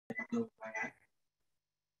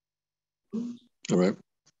All right.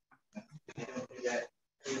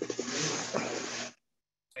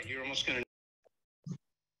 You're almost going to.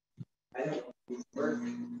 I don't work.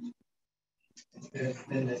 Then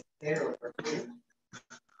the arrow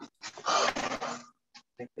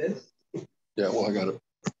like this. Yeah, well, I got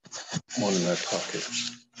one in that pocket.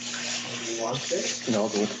 You want it? No,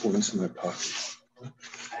 the one's in my pocket. I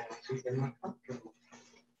don't think they're not comfortable.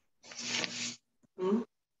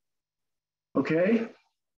 Okay.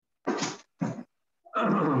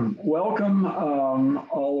 Welcome,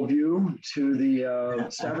 all of you, to the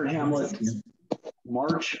Stafford Hamlet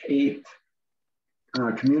March 8th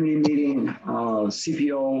community meeting,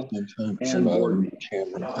 CPO and board meeting.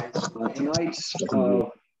 Tonight's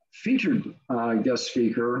featured guest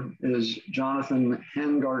speaker is Jonathan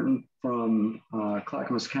Hengarten from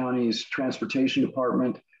Clackamas County's Transportation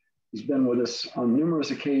Department. He's been with us on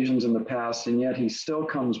numerous occasions in the past, and yet he still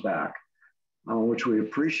comes back, which we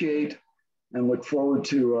appreciate, and look forward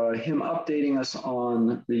to him updating us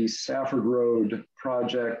on the Stafford Road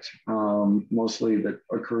project, mostly that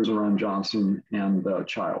occurs around Johnson and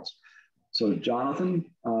Childs. So Jonathan,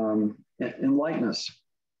 enlighten us.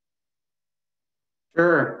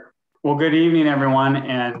 Sure. Well, good evening, everyone,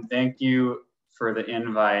 and thank you for the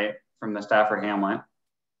invite from the Stafford Hamlet.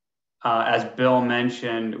 As Bill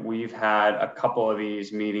mentioned, we've had a couple of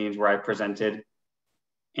these meetings where I presented,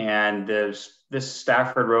 and this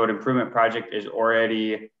Stafford Road Improvement Project is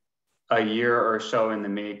already a year or so in the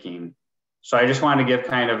making. So I just wanted to give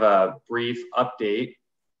kind of a brief update.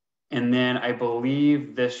 And then I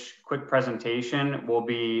believe this quick presentation will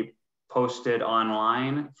be posted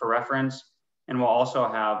online for reference. And we'll also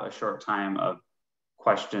have a short time of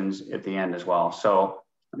questions at the end as well. So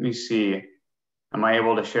let me see. Am I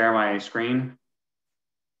able to share my screen?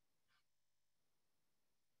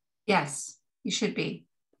 Yes, you should be.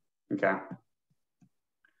 Okay.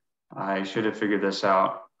 I should have figured this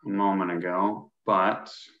out a moment ago,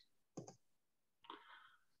 but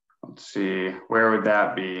let's see, where would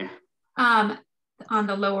that be? On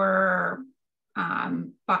the lower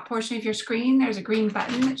portion of your screen, there's a green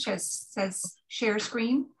button that says share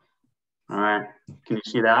screen. All right, can you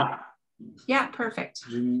see that? Yeah, perfect.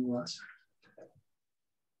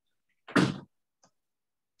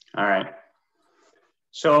 All right.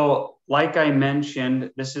 So like I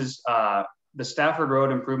mentioned, this is the Stafford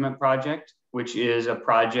Road Improvement Project, which is a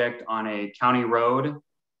project on a county road,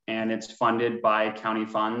 and it's funded by county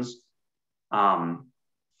funds.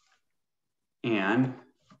 And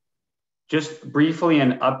just briefly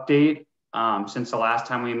an update, since the last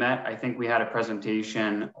time we met, I think we had a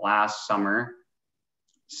presentation last summer.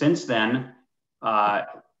 Since then,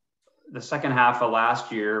 the second half of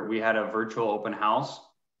last year, we had a virtual open house,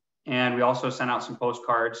 and we also sent out some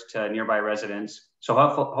postcards to nearby residents. So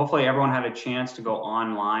hopefully everyone had a chance to go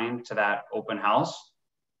online to that open house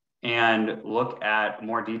and look at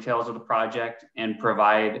more details of the project and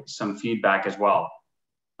provide some feedback as well.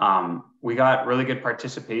 We got really good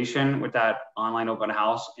participation with that online open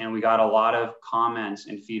house, and we got a lot of comments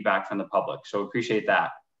and feedback from the public. So appreciate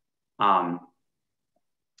that.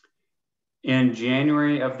 In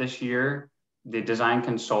January of this year, the design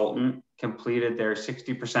consultant completed their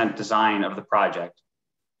 60% design of the project.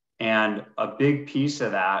 And a big piece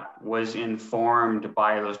of that was informed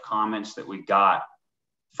by those comments that we got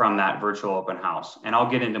from that virtual open house. And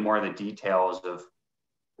I'll get into more of the details of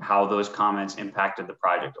how those comments impacted the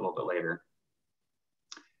project a little bit later.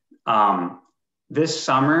 This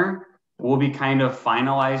summer, we'll be kind of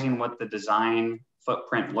finalizing what the design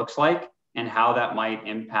footprint looks like and how that might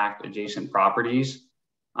impact adjacent properties.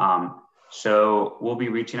 So we'll be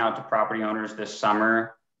reaching out to property owners this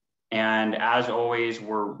summer. And as always,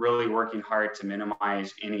 we're really working hard to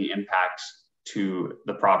minimize any impacts to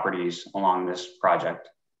the properties along this project.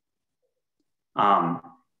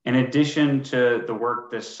 In addition to the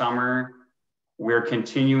work this summer, we're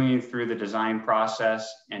continuing through the design process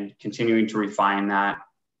and continuing to refine that.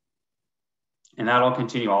 And that'll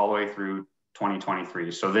continue all the way through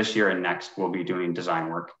 2023. So this year and next, we'll be doing design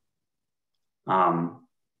work.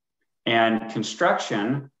 And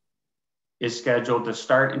construction is scheduled to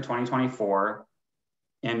start in 2024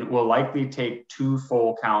 and will likely take 2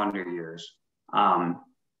 full calendar years. A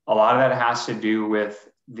lot of that has to do with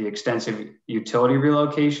the extensive utility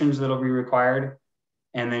relocations that'll be required,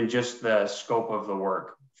 and then just the scope of the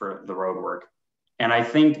work for the road work. And I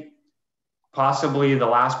think possibly the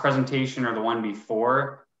last presentation or the one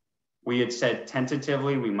before, we had said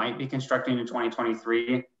tentatively we might be constructing in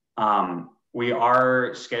 2023. We are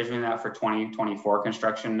scheduling that for 2024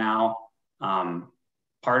 construction now.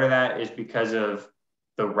 Part of that is because of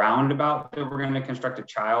the roundabout that we're going to construct at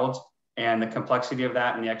Childs and the complexity of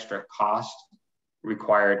that and the extra cost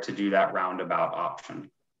required to do that roundabout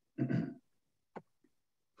option.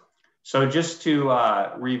 So just to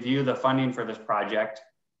review the funding for this project,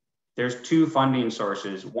 there's two funding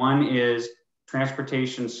sources. One is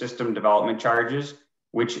transportation system development charges,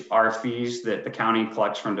 which are fees that the county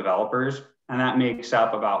collects from developers. And that makes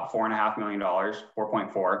up about $4.5 million,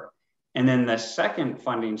 4.4. And then the second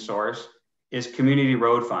funding source is community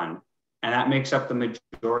road fund. And that makes up the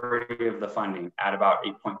majority of the funding at about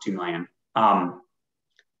 8.2 million.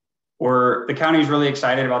 The county is really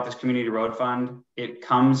excited about this community road fund. It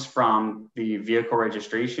comes from the vehicle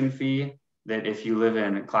registration fee that if you live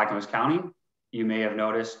in Clackamas County, you may have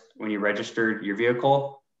noticed when you registered your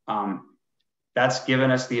vehicle. That's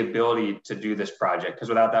given us the ability to do this project, because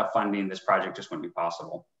without that funding, this project just wouldn't be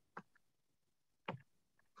possible.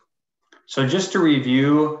 So just to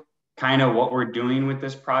review kind of what we're doing with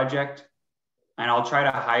this project, and I'll try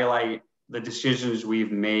to highlight the decisions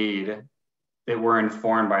we've made that were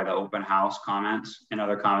informed by the open house comments and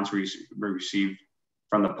other comments we received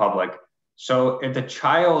from the public. So at the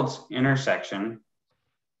Childs intersection,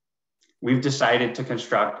 we've decided to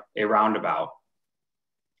construct a roundabout.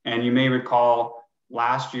 And you may recall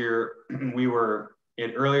last year, we were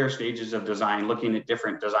at earlier stages of design, looking at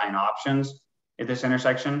different design options at this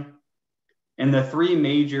intersection. And the three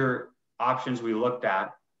major options we looked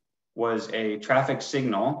at was a traffic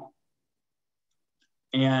signal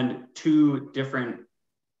and two different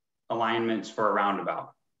alignments for a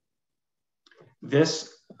roundabout. This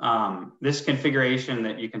configuration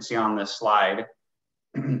that you can see on this slide,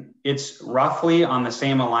 it's roughly on the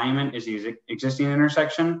same alignment as the existing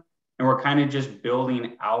intersection, and we're kind of just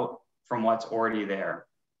building out from what's already there.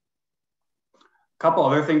 A couple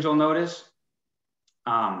other things you'll notice.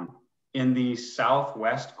 In the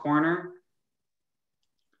southwest corner,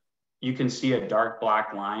 you can see a dark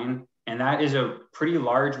black line, and that is a pretty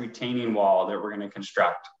large retaining wall that we're going to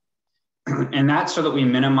construct. And that's so that we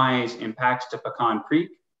minimize impacts to Pecan Creek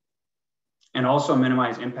and also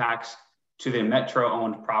minimize impacts to the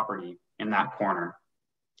Metro-owned property in that corner.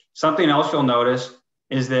 Something else you'll notice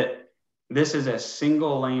is that this is a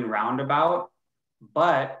single lane roundabout,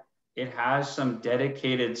 but it has some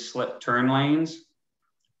dedicated slip turn lanes.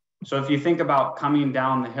 So if you think about coming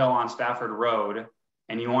down the hill on Stafford Road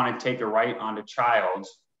and you want to take a right onto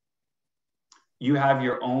Childs, you have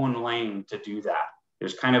your own lane to do that.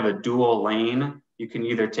 There's kind of a dual lane. You can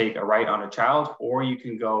either take a right onto Childs or you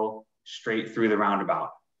can go straight through the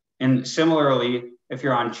roundabout. And similarly, if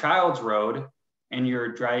you're on Childs Road and you're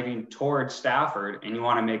driving towards Stafford and you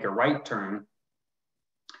want to make a right turn,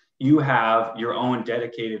 you have your own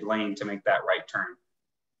dedicated lane to make that right turn.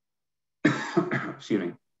 Excuse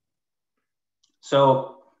me.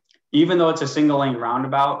 So even though it's a single lane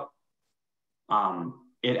roundabout,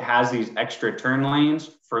 it has these extra turn lanes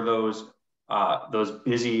for those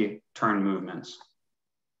busy turn movements.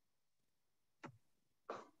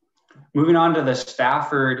 Moving on to the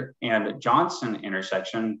Stafford and Johnson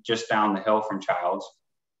intersection, just down the hill from Childs.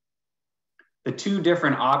 The two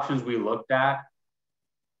different options we looked at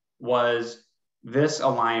was this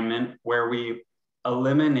alignment where we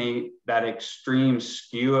eliminate that extreme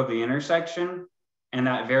skew of the intersection and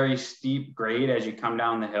that very steep grade as you come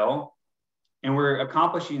down the hill. And we're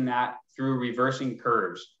accomplishing that through reversing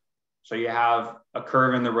curves. So you have a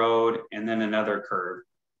curve in the road and then another curve.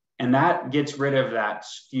 And that gets rid of that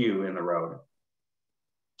skew in the road.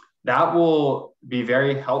 That will be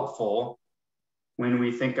very helpful when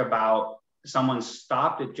we think about someone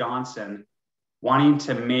stopped at Johnson wanting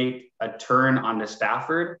to make a turn onto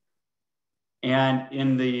Stafford. And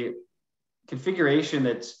in the configuration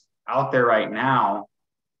that's out there right now,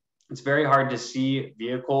 it's very hard to see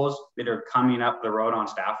vehicles that are coming up the road on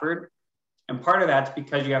Stafford. And part of that's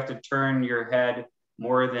because you have to turn your head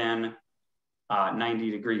more than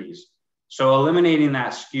 90 degrees. So eliminating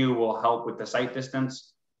that skew will help with the sight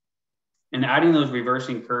distance, and adding those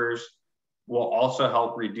reversing curves will also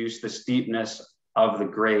help reduce the steepness of the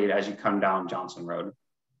grade as you come down Johnson Road.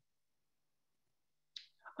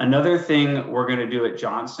 Another thing we're going to do at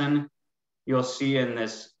Johnson, you'll see in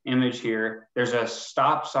this image here, there's a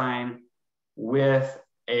stop sign with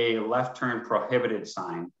a left turn prohibited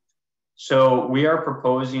sign. So we are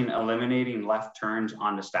proposing eliminating left turns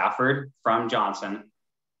onto Stafford from Johnson.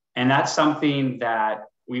 And that's something that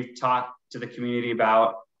we've talked to the community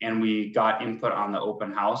about and we got input on the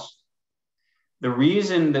open house. The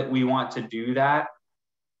reason that we want to do that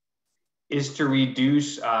is to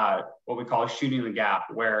reduce what we call shooting the gap,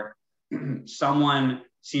 where someone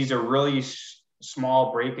sees a really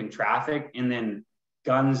small break in traffic and then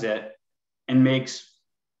guns it and makes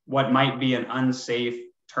what might be an unsafe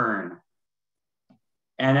turn.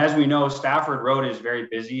 And as we know, Stafford Road is very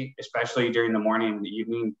busy, especially during the morning and the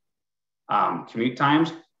evening commute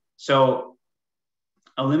times. So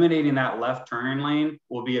eliminating that left turn lane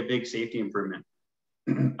will be a big safety improvement.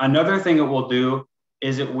 Another thing it will do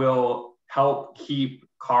is it will help keep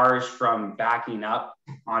cars from backing up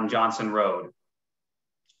on Johnson Road.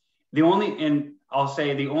 The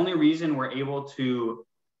only reason we're able to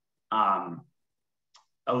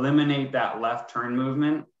eliminate that left turn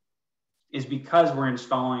movement is because we're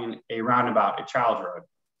installing a roundabout at Childs Road.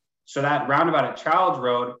 So that roundabout at Childs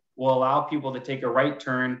Road will allow people to take a right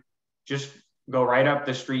turn, just go right up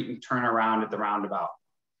the street and turn around at the roundabout.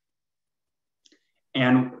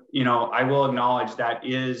 And, you know, I will acknowledge that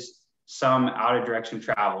is some out of direction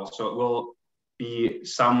travel. So it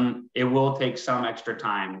will take some extra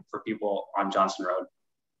time for people on Johnson Road,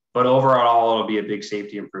 but overall it'll be a big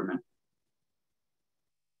safety improvement.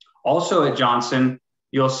 Also at Johnson,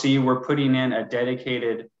 you'll see we're putting in a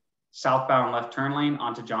dedicated southbound left turn lane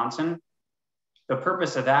onto Johnson. The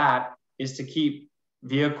purpose of that is to keep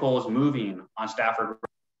vehicles moving on Stafford Road.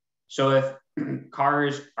 So if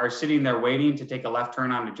cars are sitting there waiting to take a left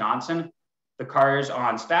turn onto Johnson, the cars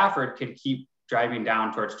on Stafford can keep driving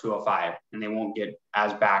down towards 205 and they won't get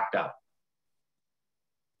as backed up.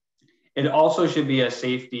 It also should be a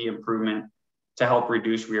safety improvement to help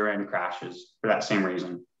reduce rear end crashes for that same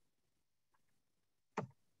reason.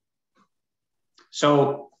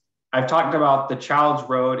 So I've talked about the Childs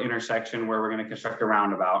Road intersection where we're going to construct a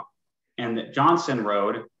roundabout, and the Johnson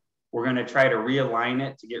Road, we're going to try to realign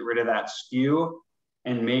it to get rid of that skew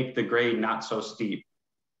and make the grade not so steep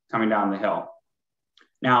coming down the hill.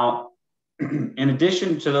 Now, in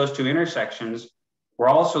addition to those two intersections, we're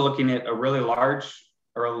also looking at a really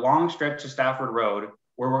long stretch of Stafford Road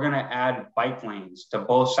where we're going to add bike lanes to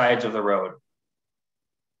both sides of the road.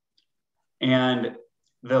 And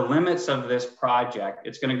the limits of this project,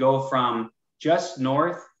 it's going to go from just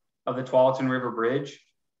north of the Tualatin River Bridge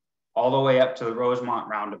all the way up to the Rosemont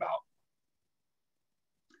roundabout.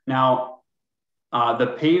 Now,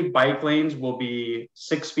 the paved bike lanes will be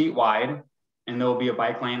 6 feet wide, and there will be a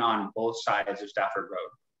bike lane on both sides of Stafford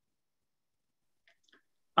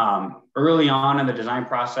Road. Early on in the design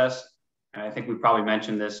process, and I think we probably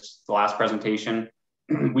mentioned this the last presentation,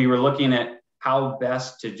 we were looking at how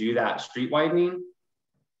best to do that street widening.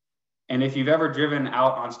 And if you've ever driven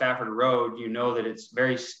out on Stafford Road, you know that it's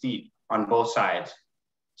very steep on both sides.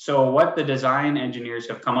 So what the design engineers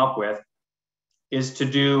have come up with is to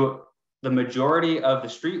do the majority of the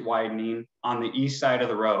street widening on the east side of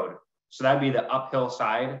the road. So that'd be the uphill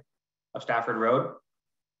side of Stafford Road.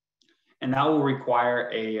 And that will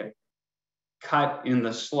require a cut in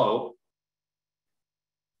the slope.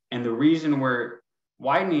 And the reason we're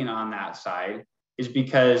widening on that side is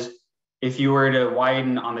because if you were to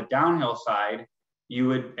widen on the downhill side, you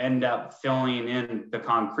would end up filling in the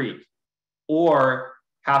concrete or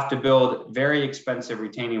have to build very expensive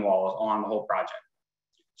retaining walls along the whole project.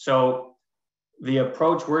 So the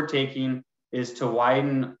approach we're taking is to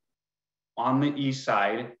widen on the east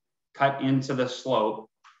side, cut into the slope,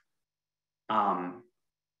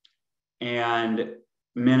 and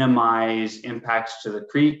minimize impacts to the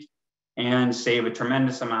creek and save a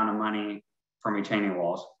tremendous amount of money from retaining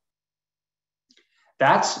walls.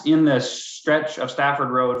 That's in the stretch of Stafford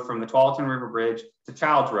Road from the Tualatin River Bridge to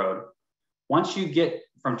Childs Road. Once you get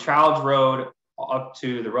from Childs Road up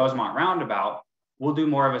to the Rosemont roundabout, we'll do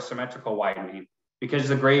more of a symmetrical widening because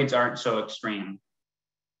the grades aren't so extreme.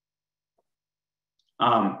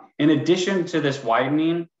 In addition to this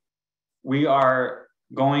widening, we are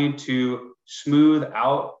going to smooth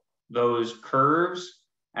out those curves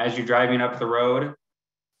as you're driving up the road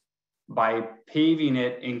by paving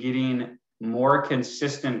it and getting more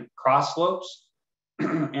consistent cross slopes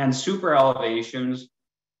and super elevations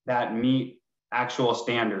that meet actual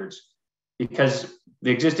standards, because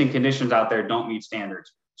the existing conditions out there don't meet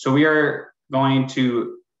standards. So we are going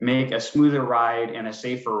to make a smoother ride and a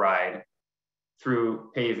safer ride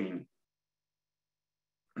through paving.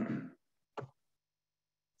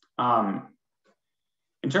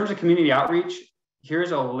 In terms of community outreach,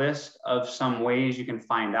 here's a list of some ways you can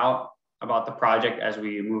find out about the project as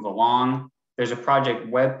we move along. There's a project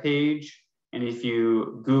webpage, and if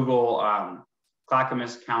you Google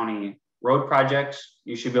Clackamas County road projects,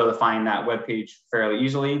 you should be able to find that webpage fairly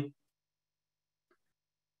easily.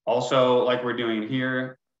 Also, like we're doing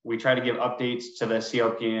here, we try to give updates to the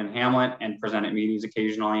CLP in Hamlet and present at meetings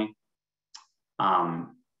occasionally.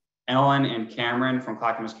 Ellen and Cameron from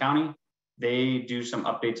Clackamas County, they do some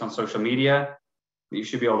updates on social media that you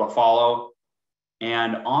should be able to follow.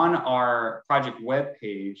 And on our project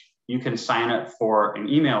webpage, you can sign up for an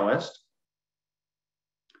email list.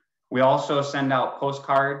 We also send out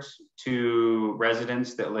postcards to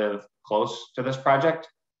residents that live close to this project.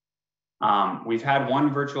 We've had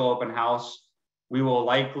one virtual open house. We will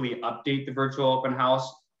likely update the virtual open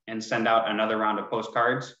house and send out another round of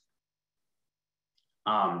postcards.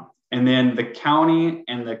 And then the county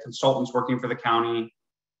and the consultants working for the county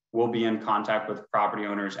will be in contact with property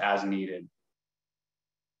owners as needed.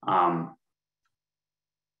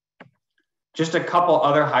 Just a couple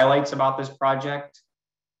other highlights about this project.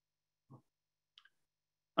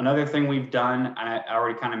 Another thing we've done, and I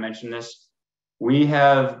already kind of mentioned this, we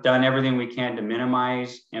have done everything we can to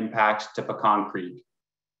minimize impacts to Pecan Creek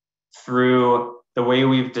through the way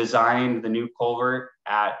we've designed the new culvert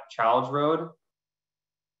at Childs Road,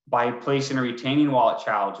 by placing a retaining wall at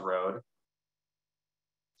Childs Road,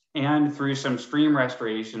 and through some stream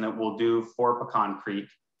restoration that we'll do for Pecan Creek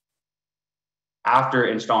after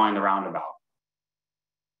installing the roundabout.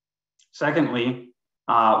 Secondly,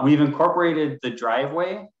 we've incorporated the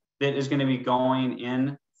driveway that is going to be going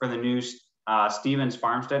in for the new Stevens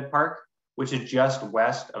Farmstead Park, which is just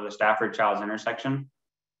west of the Stafford Childs intersection.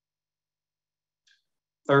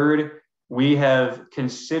 Third, we have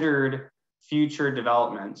considered future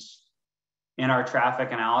developments in our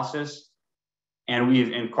traffic analysis, and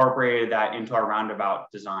we've incorporated that into our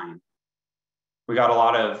roundabout design. We got a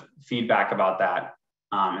lot of feedback about that,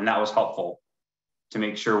 and that was helpful to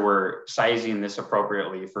make sure we're sizing this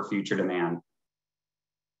appropriately for future demand.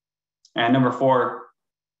 And number four,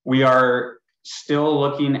 we are still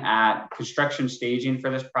looking at construction staging for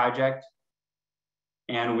this project,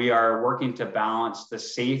 and we are working to balance the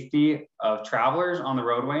safety of travelers on the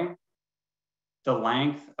roadway, the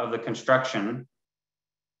length of the construction,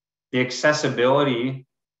 the accessibility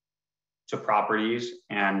to properties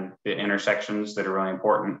and the intersections that are really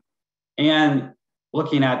important, and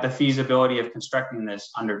looking at the feasibility of constructing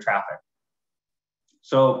this under traffic.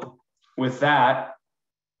 So with that,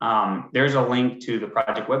 there's a link to the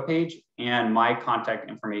project webpage, and my contact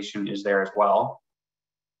information is there as well.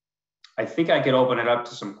 I think I could open it up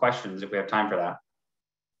to some questions if we have time for that.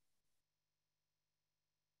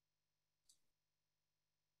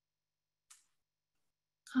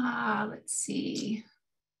 Let's see.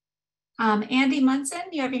 Andy Munson,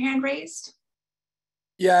 you have your hand raised?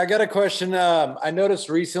 Yeah, I got a question. I noticed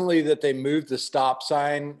recently that they moved the stop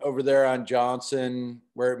sign over there on Johnson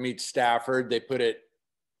where it meets Stafford. They put it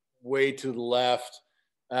way to the left.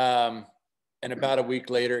 And about a week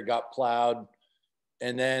later, it got plowed.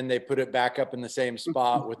 And then they put it back up in the same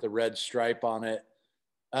spot with the red stripe on it.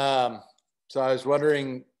 So I was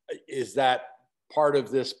wondering, is that part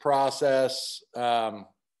of this process?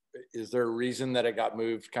 Is there a reason that it got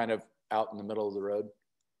moved kind of out in the middle of the road?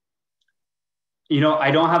 You know,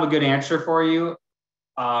 I don't have a good answer for you.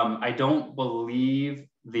 I don't believe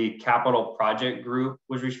the capital project group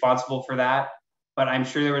was responsible for that, but I'm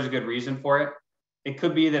sure there was a good reason for it. It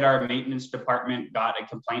could be that our maintenance department got a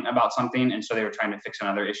complaint about something, and so they were trying to fix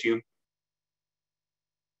another issue.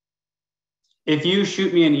 If you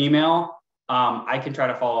shoot me an email, I can try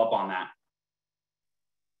to follow up on that.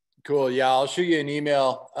 Cool. Yeah, I'll shoot you an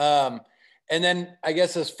email. And then I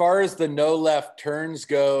guess as far as the no left turns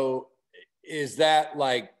go, is that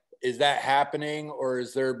happening, or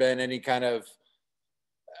has there been any kind of,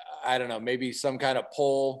 I don't know, maybe some kind of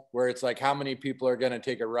poll where it's like how many people are going to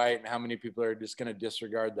take a right and how many people are just going to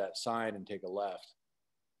disregard that sign and take a left?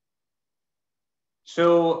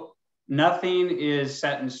 So nothing is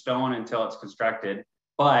set in stone until it's constructed,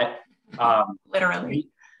 but literally.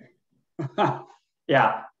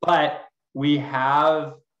 Yeah, but we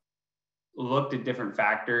have looked at different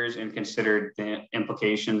factors and considered the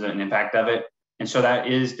implications and impact of it. And so that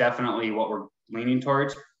is definitely what we're leaning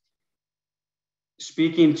towards.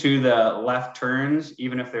 Speaking to the left turns,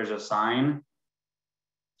 even if there's a sign,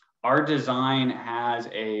 our design has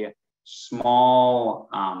a small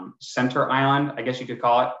center island, I guess you could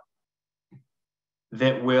call it,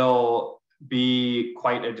 that will be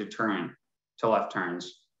quite a deterrent to left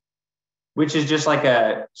turns, which is just like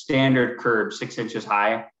a standard curb, 6 inches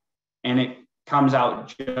high. And it comes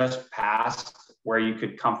out just past where you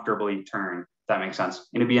could comfortably turn, if that makes sense.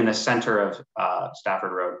 It'd be in the center of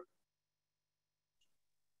Stafford Road.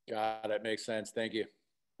 Got it. Makes sense. Thank you.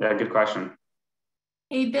 Yeah, good question.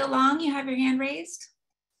 Hey, Bill Long, you have your hand raised.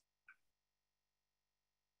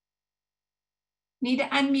 Need to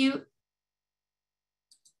unmute.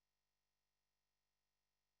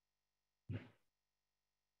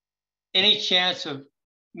 Any chance of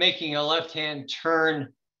making a left-hand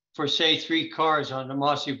turn for, say, 3 cars on the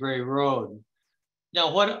Mossy Bray Road?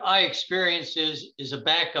 Now, what I experience is a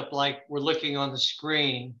backup like we're looking on the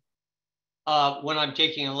screen when I'm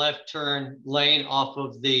taking a left turn lane off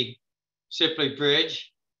of the Sipley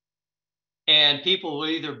Bridge. And people will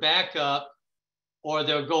either back up or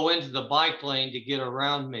they'll go into the bike lane to get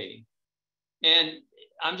around me. And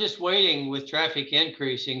I'm just waiting with traffic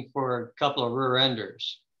increasing for a couple of rear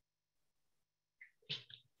enders.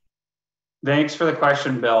 Thanks for the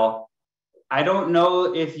question, Bill. I don't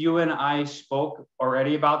know if you and I spoke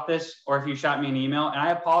already about this or if you shot me an email, and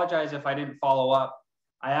I apologize if I didn't follow up.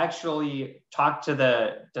 I actually talked to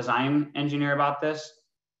the design engineer about this,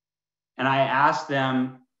 and I asked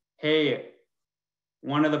them, hey,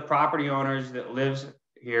 one of the property owners that lives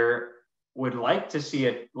here would like to see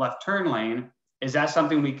a left turn lane. Is that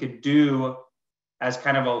something we could do as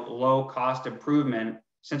kind of a low cost improvement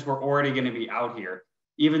since we're already going to be out here,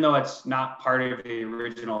 even though it's not part of the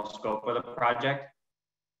original scope of the project?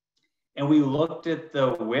 And we looked at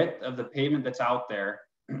the width of the pavement that's out there,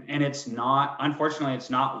 and it's not, unfortunately, it's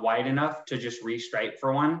not wide enough to just restripe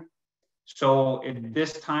for one. So at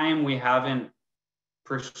this time, we haven't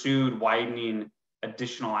pursued widening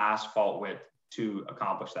additional asphalt width to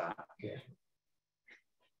accomplish that. Yeah.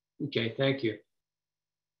 Okay, thank you.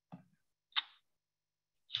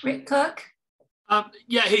 Rick Cook.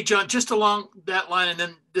 Yeah, hey, John, just along that line, and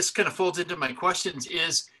then this kind of folds into my questions,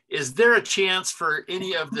 is there a chance for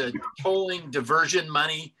any of the tolling diversion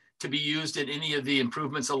money to be used in any of the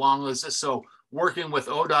improvements along this? So working with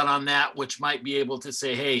ODOT on that, which might be able to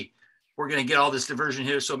say, hey, we're going to get all this diversion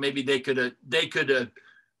here, so maybe they could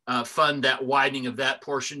fund that widening of that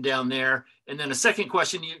portion down there. And then a second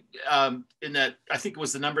question, you in that, I think it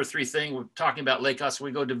was the number 3 thing, we're talking about Lake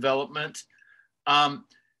Oswego development.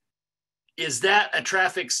 Is that a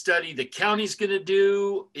traffic study the county's going to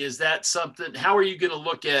do? Is that something, how are you going to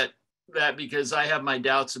look at that? Because I have my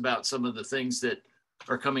doubts about some of the things that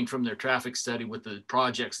are coming from their traffic study with the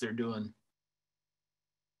projects they're doing.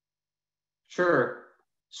 Sure.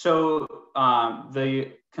 So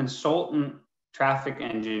the consultant traffic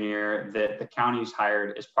engineer that the county's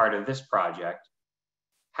hired as part of this project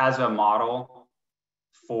has a model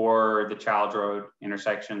for the Childs Road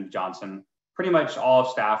intersection, Johnson, pretty much all of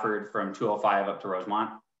Stafford from 205 up to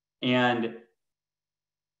Rosemont. And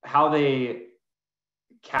how they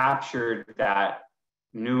captured that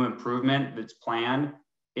new improvement that's planned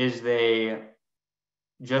is they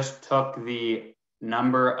just took the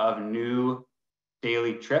number of new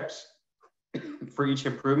daily trips for each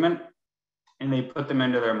improvement and they put them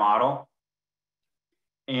into their model.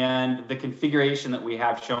 And the configuration that we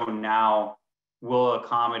have shown now will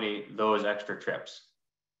accommodate those extra trips.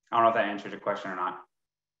 I don't know if that answers your question or not.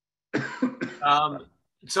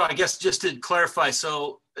 So I guess just to clarify,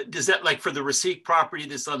 so does that, like for the Rasique property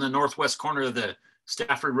that's on the northwest corner of the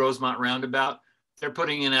Stafford Rosemont roundabout, they're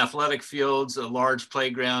putting in athletic fields, a large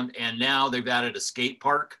playground, and now they've added a skate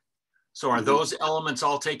park. So are those elements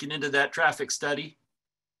all taken into that traffic study?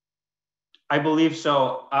 I believe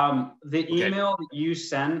so. The email that you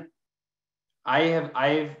sent,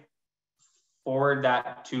 I've forwarded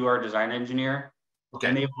that to our design engineer. Okay.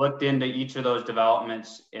 And they've looked into each of those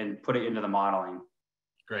developments and put it into the modeling.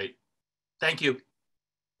 Great. Thank you.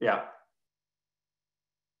 Yeah.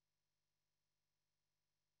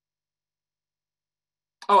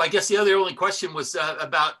 Oh, I guess the only question was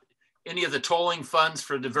about any of the tolling funds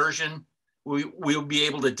for diversion. We'll be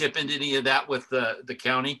able to dip into any of that with the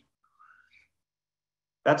county.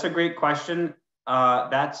 That's a great question.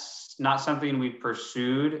 That's not something we've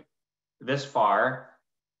pursued this far.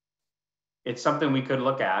 It's something we could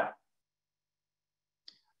look at.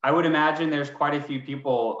 I would imagine there's quite a few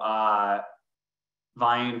people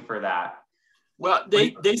vying for that. Well,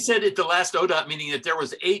 they said at the last ODOT meeting that there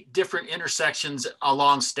was 8 different intersections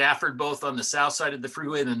along Stafford, both on the south side of the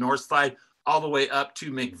freeway and the north side, all the way up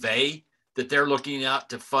to McVeigh, that they're looking out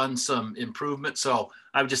to fund some improvement. So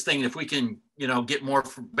I'm just thinking if we can, get more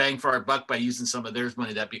bang for our buck by using some of theirs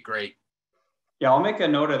money, that'd be great. Yeah, I'll make a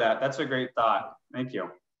note of that. That's a great thought. Thank you.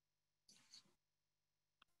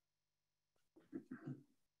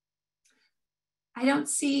 I don't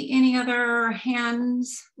see any other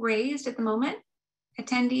hands raised at the moment.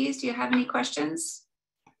 Attendees, do you have any questions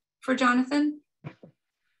for Jonathan?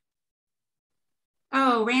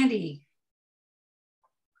 Oh, Randy.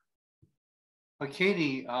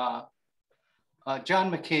 Katie,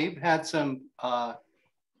 John McCabe had some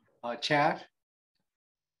chat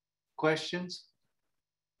questions.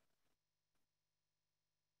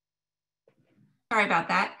 Sorry about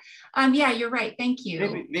that. Yeah, you're right. Thank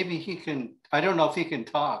you. Maybe he can, I don't know if he can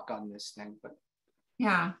talk on this thing, but.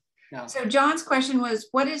 Yeah. Yeah. So John's question was,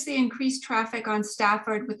 what is the increased traffic on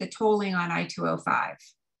Stafford with the tolling on I-205?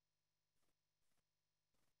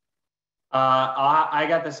 I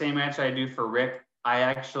got the same answer I do for Rick. I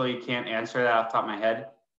actually can't answer that off the top of my head.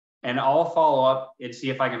 And I'll follow up and see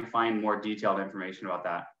if I can find more detailed information about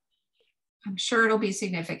that. I'm sure it'll be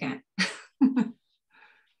significant.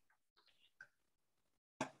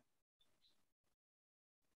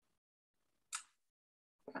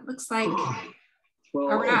 That looks like,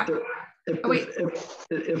 well,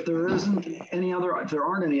 if there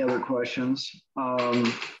aren't any other questions,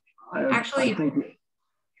 actually, I think,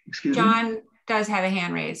 excuse me? John does have a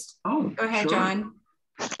hand raised. Oh, go ahead, sure. John.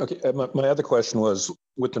 Okay, my other question was,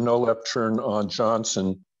 with the no left turn on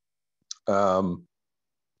Johnson,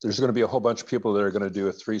 there's going to be a whole bunch of people that are going to do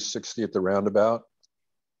a 360 at the roundabout.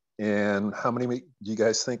 And how many do you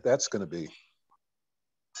guys think that's going to be?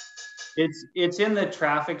 It's in the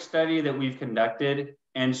traffic study that we've conducted,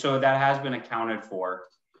 and so that has been accounted for.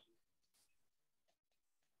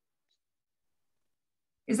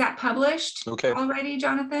 Is that published okay. already,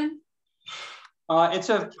 Jonathan? It's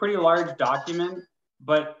a pretty large document,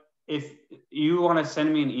 but if you want to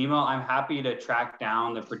send me an email, I'm happy to track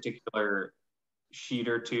down the particular sheet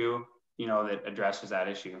or two, you know, that addresses that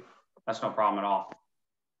issue. That's no problem at all.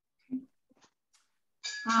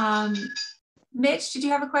 Mitch, did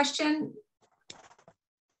you have a question?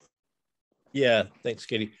 Yeah, thanks,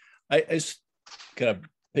 Katie. I just kind of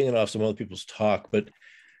pinging off some other people's talk, but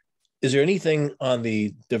is there anything on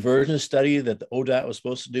the diversion study that the ODOT was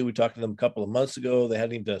supposed to do? We talked to them a couple of months ago. They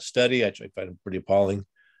hadn't even done a study. I find it pretty appalling.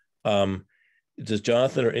 Does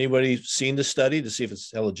Jonathan or anybody seen the study to see if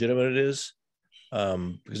it's how legitimate it is?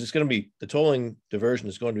 Because it's going to be, the tolling diversion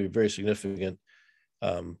is going to be very significant,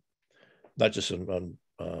 not just on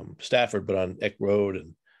Stafford, but on Eck Road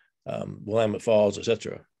and Willamette Falls,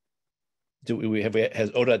 etc. Has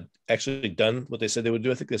ODOT actually done what they said they would do?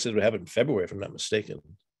 I think they said it would happen in February, if I'm not mistaken.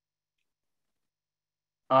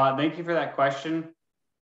 Thank you for that question.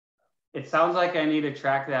 It sounds like I need to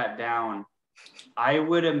track that down. I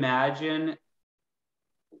would imagine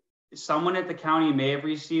someone at the county may have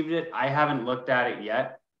received it. I haven't looked at it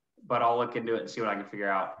yet, but I'll look into it and see what I can figure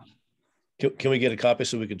out. Can we get a copy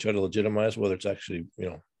so we can try to legitimize whether it's actually, you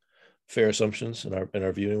know, fair assumptions in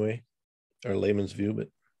our view anyway, our layman's view? But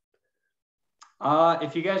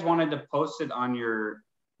if you guys wanted to post it on your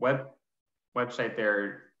website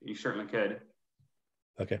there, you certainly could.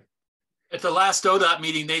 Okay. At the last ODOT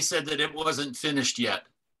meeting, they said that it wasn't finished yet.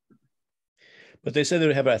 But they said they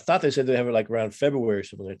would have it. I thought they said they'd have it like around February or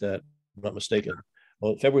something like that. I'm not mistaken.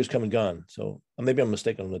 Well, February's come and gone, so maybe I'm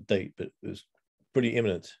mistaken on the date, but it was pretty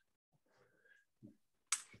imminent.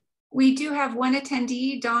 We do have one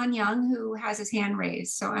attendee, Don Young, who has his hand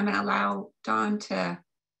raised. So I'm going to allow Don to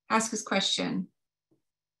ask his question.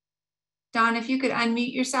 Don, if you could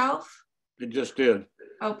unmute yourself. I just did.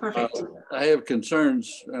 Oh, perfect. I have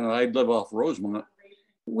concerns. I live off Rosemont.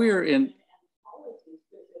 We're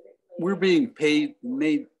being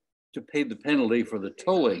made to pay the penalty for the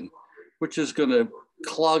tolling, which is going to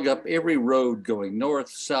clog up every road going north,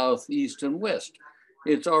 south, east, and west.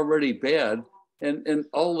 It's already bad. And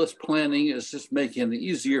all this planning is just making it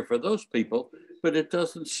easier for those people, but it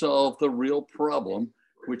doesn't solve the real problem,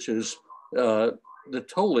 which is the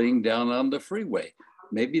tolling down on the freeway.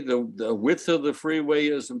 Maybe the width of the freeway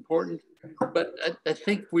is important, but I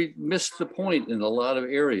think we missed the point in a lot of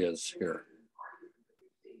areas here.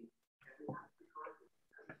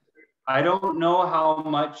 I don't know how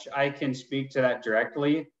much I can speak to that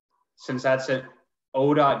directly, since that's an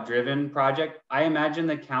ODOT driven project. I imagine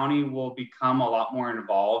the county will become a lot more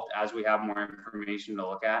involved as we have more information to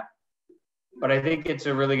look at. But I think it's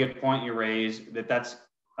a really good point you raised, that that's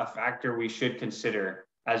a factor we should consider,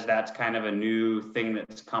 as that's kind of a new thing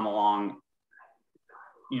that's come along,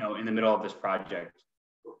 you know, in the middle of this project.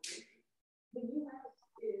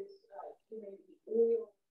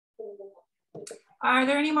 Are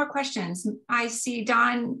there any more questions? I see,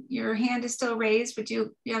 Don, your hand is still raised. Would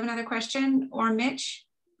you have another question, or Mitch?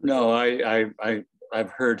 No,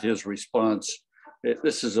 I've heard his response.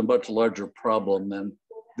 This is a much larger problem than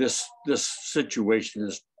this situation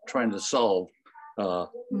is trying to solve.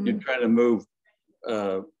 You're trying to move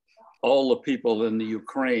all the people in the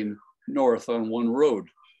Ukraine north on one road,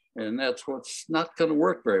 and that's what's not going to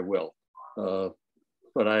work very well.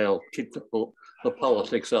 But I'll keep the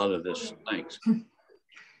politics out of this. Thanks.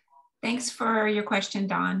 Thanks for your question,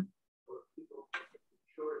 Don.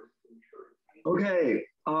 Okay,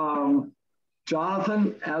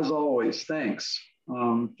 Jonathan, as always, thanks.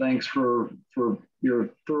 Thanks for your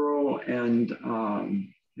thorough and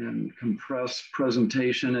compressed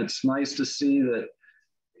presentation. It's nice to see that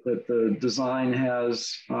that the design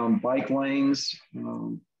has bike lanes,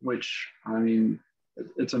 which, I mean,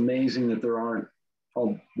 it's amazing that there aren't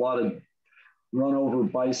a lot of run over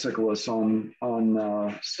bicyclists on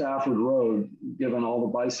Stafford Road, given all the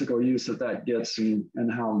bicycle use that gets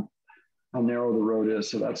and how narrow the road is.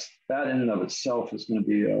 So that in and of itself is going to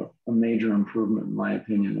be a major improvement in my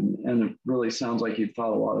opinion. And it really sounds like you've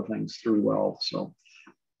thought a lot of things through well. So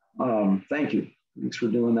thank you. Thanks for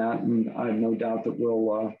doing that. And I have no doubt that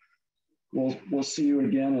we'll see you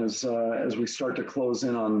again as we start to close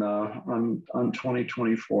in on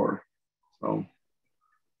 2024. So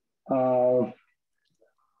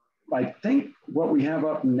I think what we have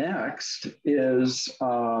up next is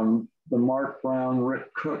the Mark Brown,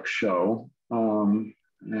 Rick Cook show,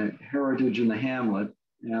 Heritage in the Hamlet.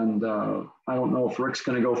 And I don't know if Rick's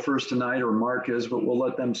going to go first tonight or Mark is, but we'll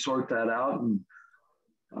let them sort that out and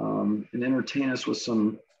entertain us with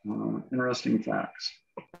some interesting facts.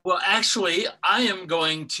 Well, actually, I am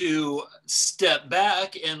going to step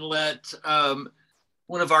back and let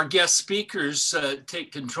one of our guest speakers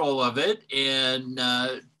take control of it and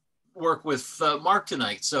work with Mark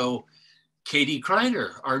tonight. So Katie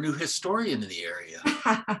Kreiner, our new historian in the area.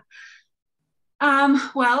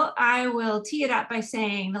 Well, I will tee it up by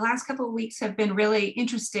saying the last couple of weeks have been really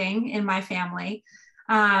interesting in my family.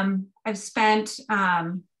 I've spent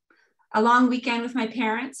a long weekend with my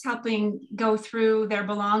parents, helping go through their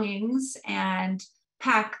belongings and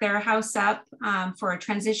pack their house up for a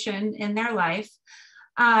transition in their life.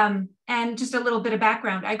 And just a little bit of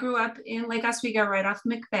background. I grew up in Lake Oswego, right off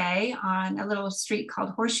McVeigh, on a little street called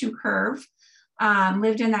Horseshoe Curve.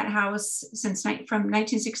 Lived in that house from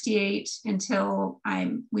 1968 until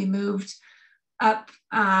we moved up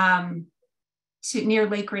to near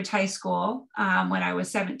Lake Ridge High School when I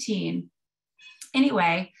was 17.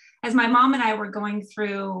 Anyway, as my mom and I were going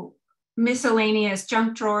through miscellaneous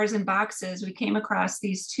junk drawers and boxes, we came across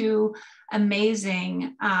these two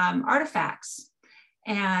amazing artifacts.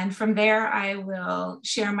 And from there, I will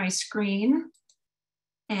share my screen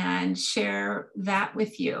and share that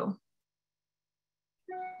with you.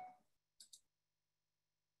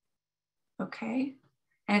 Okay,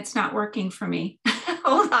 and it's not working for me.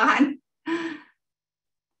 Hold on.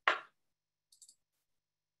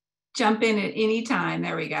 Jump in at any time.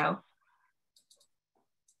 There we go.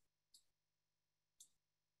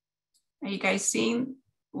 Are you guys seeing?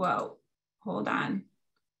 Whoa, hold on.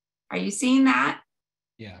 Are you seeing that?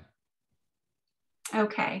 Yeah.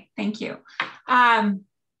 Okay, thank you.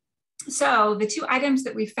 So the two items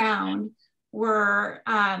that we found were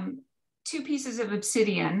two pieces of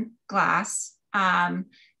obsidian glass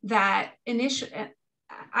that initially,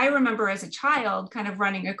 I remember as a child kind of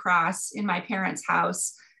running across in my parents'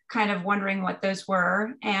 house, kind of wondering what those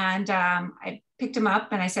were. And I picked them up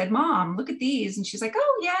and I said, Mom, look at these. And she's like,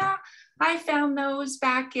 oh yeah, I found those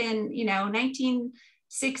back in,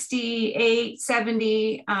 1968,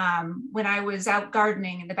 70, when I was out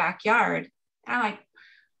gardening in the backyard. And I'm like,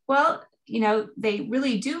 well, they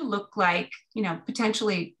really do look like,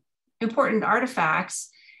 potentially important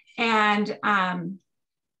artifacts. And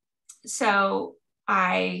so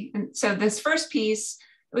this first piece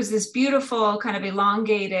was this beautiful kind of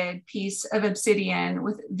elongated piece of obsidian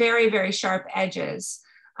with very, very sharp edges.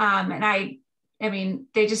 And I mean,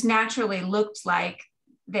 they just naturally looked like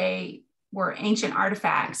they were ancient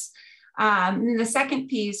artifacts. And the second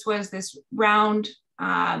piece was this round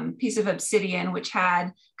piece of obsidian, which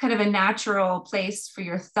had kind of a natural place for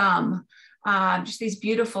your thumb, just these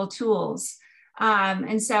beautiful tools.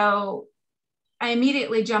 And so I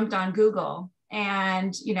immediately jumped on Google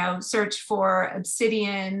and, searched for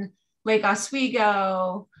obsidian, Lake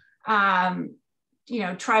Oswego,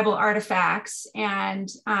 tribal artifacts. And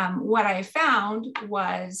what I found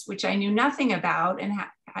was, which I knew nothing about, and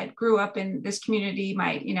I grew up in this community,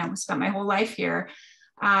 spent my whole life here,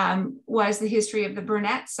 was the history of the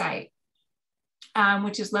Burnett site,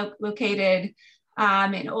 which is located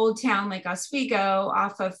in Old Town Lake Oswego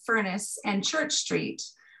off of Furnace and Church Street.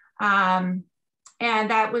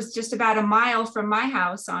 And that was just about a mile from my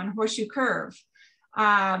house on Horseshoe Curve.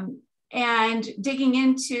 And digging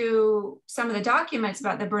into some of the documents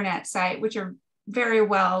about the Burnett site, which are very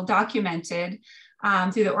well documented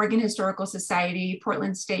through the Oregon Historical Society,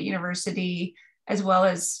 Portland State University, as well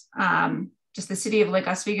as just the city of Lake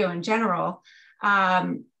Oswego in general,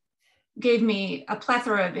 gave me a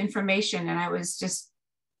plethora of information, and I was just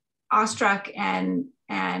awestruck and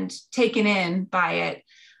taken in by it,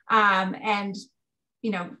 and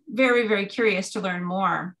very, very curious to learn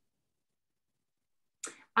more.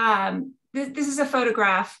 This is a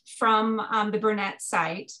photograph from the Burnett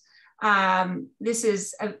site. This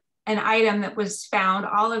is an item that was found.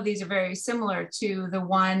 All of these are very similar to the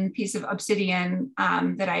one piece of obsidian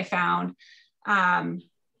that I found,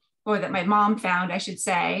 or that my mom found, I should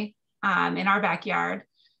say, in our backyard.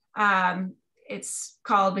 It's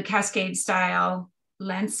called the Cascade style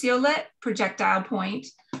lanceolate projectile point.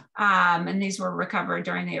 And these were recovered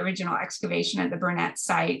during the original excavation at the Burnett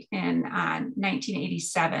site in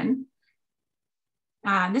 1987.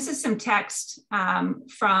 This is some text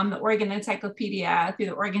from the Oregon Encyclopedia through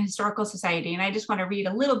the Oregon Historical Society, and I just want to read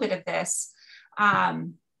a little bit of this.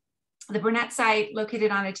 The Burnett site,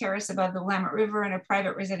 located on a terrace above the Willamette River in a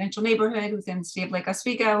private residential neighborhood within the city of Lake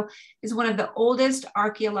Oswego, is one of the oldest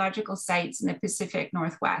archaeological sites in the Pacific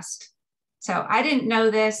Northwest. So I didn't know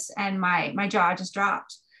this, and my jaw just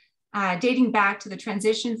dropped. Dating back to the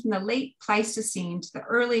transition from the late Pleistocene to the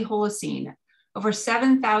early Holocene, over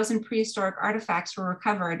 7,000 prehistoric artifacts were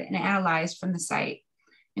recovered and analyzed from the site,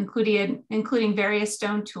 including various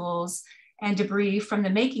stone tools and debris from the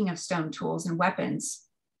making of stone tools and weapons.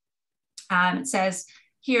 It says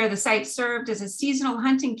here, the site served as a seasonal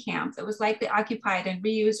hunting camp that was likely occupied and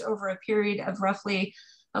reused over a period of roughly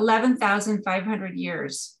 11,500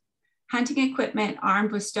 years. Hunting equipment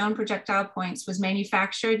armed with stone projectile points was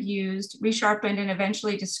manufactured, used, resharpened, and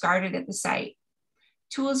eventually discarded at the site.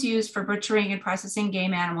 Tools used for butchering and processing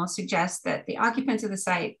game animals suggest that the occupants of the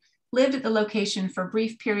site lived at the location for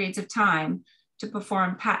brief periods of time to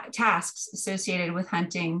perform tasks associated with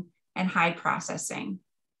hunting and hide processing.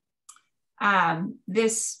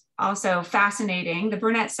 This also fascinating. The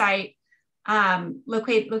Burnett site,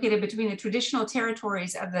 located between the traditional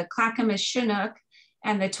territories of the Clackamas Chinook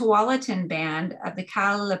and the Tualatin Band of the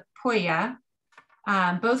Kalapuya.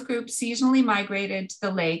 Both groups seasonally migrated to the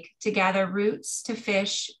lake to gather roots, to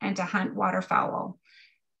fish, and to hunt waterfowl.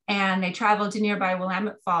 And they traveled to nearby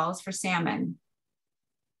Willamette Falls for salmon.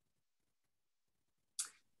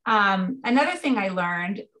 Another thing I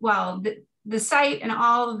learned, well, the site and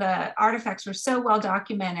all the artifacts were so well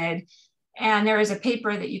documented, and there is a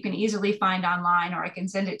paper that you can easily find online, or I can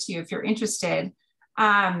send it to you if you're interested.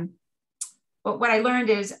 But what I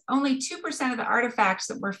learned is only 2% of the artifacts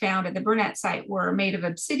that were found at the Burnett site were made of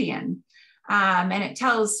obsidian. And it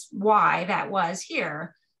tells why that was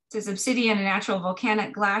here. It says obsidian, a natural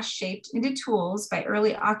volcanic glass shaped into tools by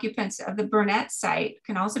early occupants of the Burnett site,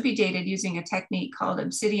 can also be dated using a technique called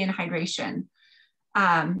obsidian hydration,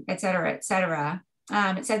 et cetera, et cetera.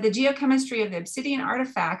 It said the geochemistry of the obsidian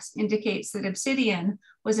artifacts indicates that obsidian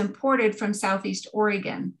was imported from Southeast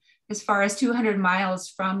Oregon, as far as 200 miles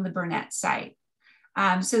from the Burnett site.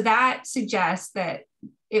 So that suggests that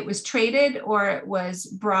it was traded, or it was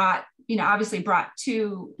brought, obviously brought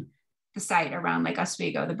to the site around Lake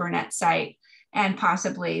Oswego, the Burnett site, and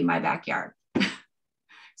possibly my backyard.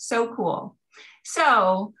 So cool.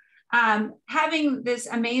 So having this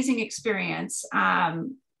amazing experience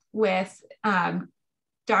with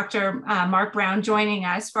Dr. Mark Brown joining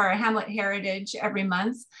us for our Hamlet Heritage every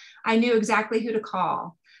month, I knew exactly who to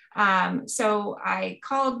call. So I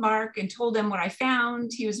called Mark and told him what I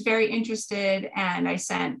found. He was very interested, and I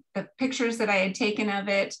sent the pictures that I had taken of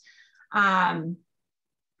it.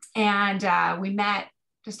 We met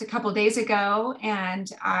just a couple of days ago,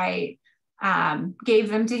 and I gave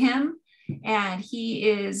them to him, and he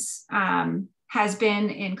has been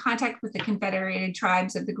in contact with the Confederated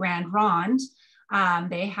Tribes of the Grand Ronde.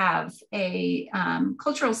 They have a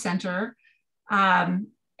cultural center, and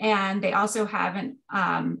they also have an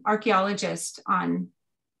archaeologist on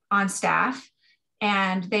staff.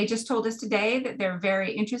 And they just told us today that they're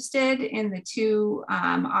very interested in the two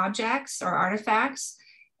objects or artifacts,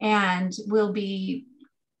 and will be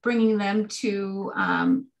bringing them to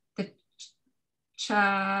the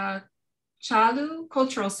Chalu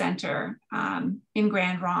Cultural Center in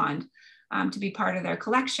Grand Ronde to be part of their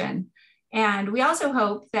collection. And we also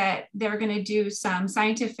hope that they're going to do some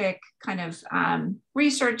scientific kind of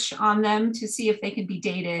research on them to see if they can be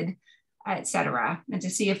dated, et cetera, and to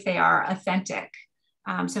see if they are authentic.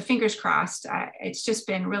 So fingers crossed. It's just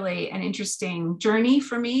been really an interesting journey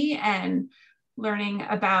for me, and learning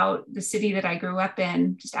about the city that I grew up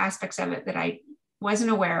in, just aspects of it that I wasn't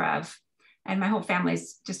aware of. And my whole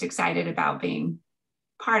family's just excited about being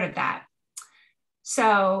part of that.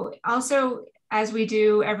 So also, as we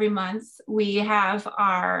do every month, we have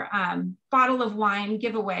our bottle of wine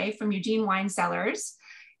giveaway from Eugene Wine Cellars.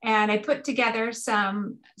 And I put together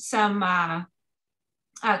some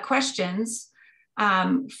questions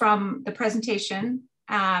from the presentation.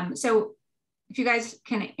 So if you guys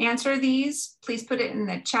can answer these, please put it in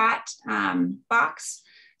the chat box.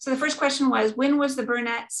 So the first question was, when was the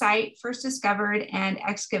Burnett site first discovered and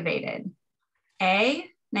excavated? A,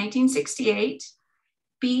 1968,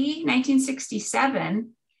 B,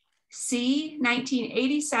 1967, C,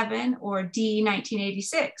 1987, or D,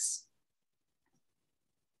 1986?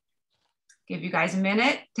 Give you guys a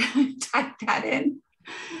minute to type that in.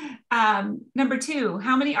 Number 2,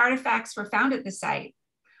 how many artifacts were found at the site?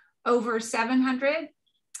 Over 700,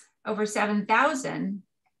 over 7,000,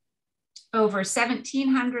 over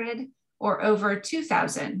 1,700, or over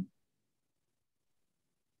 2,000?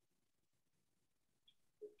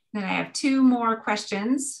 Then I have 2 more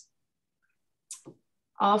questions,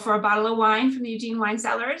 all for a bottle of wine from the Eugene Wine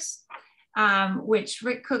Cellars, which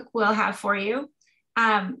Rick Cook will have for you.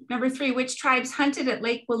 Number 3, which tribes hunted at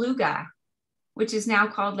Lake Beluga, which is now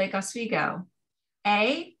called Lake Oswego?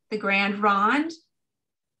 A, the Grand Ronde,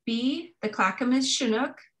 B, the Clackamas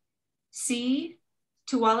Chinook, C,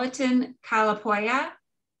 Tualatin Kalapoya,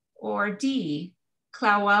 or D,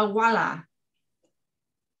 Clawalwala?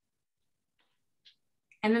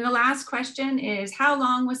 And then the last question is, how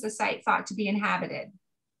long was the site thought to be inhabited?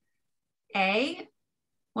 A,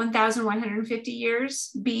 1,150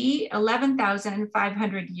 years, B,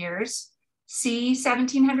 11,500 years, C,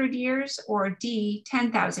 1,700 years, or D,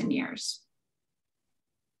 10,000 years?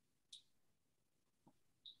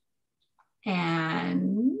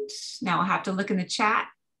 And now I'll have to look in the chat.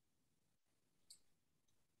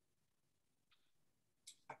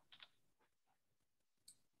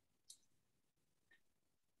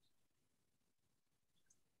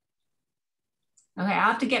 Okay,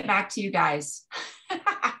 I'll have to get back to you guys.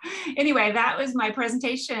 Anyway, that was my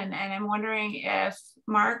presentation, and I'm wondering if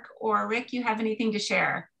Mark or Rick, you have anything to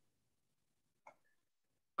share?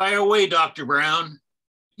 Fire away, Dr. Brown.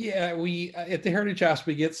 Yeah, we at the Heritage House,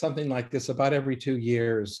 we get something like this about every 2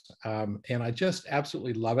 years, and I just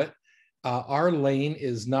absolutely love it. Our lane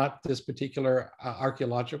is not this particular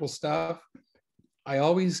archaeological stuff. I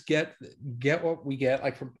always get what we get,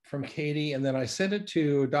 like from Katie, and then I send it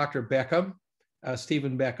to Dr. Beckham,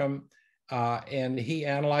 Stephen Beckham, and he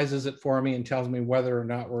analyzes it for me and tells me whether or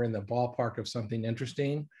not we're in the ballpark of something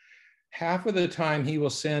interesting. Half of the time, he will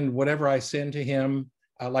send whatever I send to him,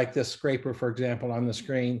 like this scraper, for example, on the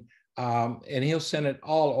screen, and he'll send it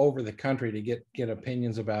all over the country to get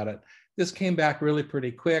opinions about it. This came back really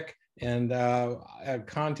pretty quick, and I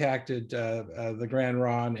contacted the Grand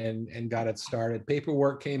Ron and got it started.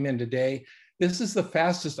 Paperwork came in today. This is the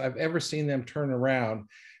fastest I've ever seen them turn around.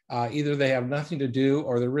 Either they have nothing to do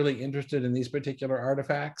or they're really interested in these particular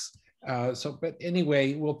artifacts. But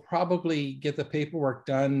anyway, we'll probably get the paperwork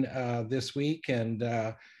done this week and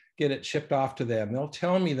get it shipped off to them. They'll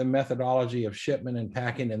tell me the methodology of shipment and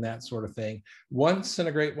packing and that sort of thing. Once in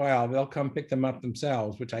a great while, they'll come pick them up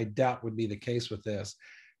themselves, which I doubt would be the case with this.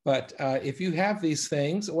 But if you have these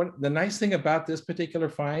things, the nice thing about this particular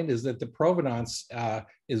find is that the provenance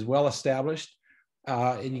is well established,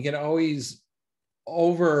 and you can always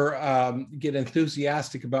get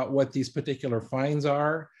enthusiastic about what these particular finds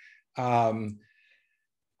are.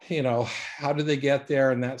 You know, how do they get there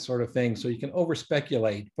and that sort of thing. So you can over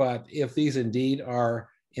speculate, but if these indeed are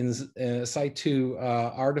in situ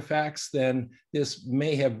artifacts, then this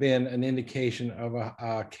may have been an indication of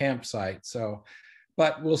a campsite. So,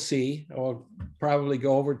 but we'll see. I'll probably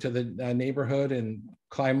go over to the neighborhood and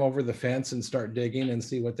climb over the fence and start digging and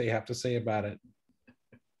see what they have to say about it.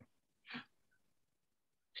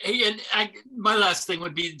 Hey, and my last thing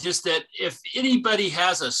would be just that if anybody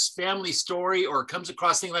has a family story or comes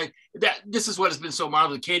across things like that, this is what has been so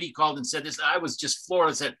marvelous. Katie called and said this. I was just floored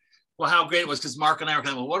and said, well, how great it was, because Mark and I were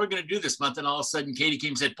kind of, well, what are we going to do this month? And all of a sudden, Katie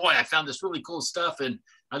came and said, boy, I found this really cool stuff and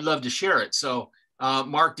I'd love to share it. So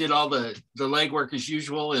Mark did all the legwork as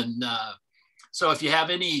usual. And so if you have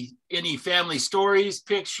any family stories,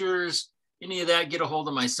 pictures, any of that, get a hold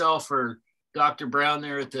of myself or Dr. Brown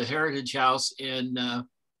there at the Heritage House, and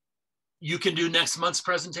you can do next month's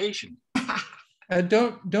presentation.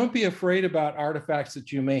 Don't be afraid about artifacts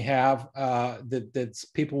that you may have that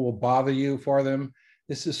people will bother you for them.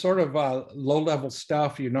 This is sort of low-level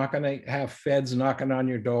stuff. You're not going to have feds knocking on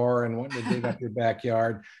your door and wanting to dig up your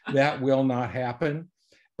backyard. That will not happen.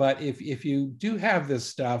 But if you do have this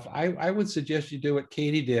stuff, I would suggest you do what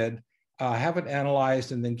Katie did, have it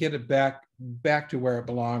analyzed, and then get it back to where it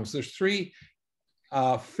belongs. There's 3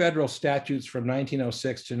 federal statutes from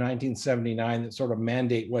 1906 to 1979 that sort of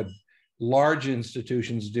mandate what large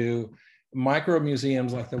institutions do. Micro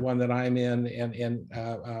museums like the one that I'm in and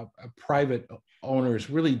private owners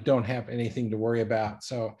really don't have anything to worry about.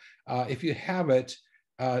 So if you have it,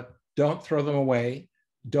 don't throw them away,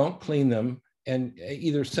 don't clean them, and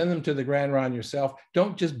either send them to the Grand Ron yourself.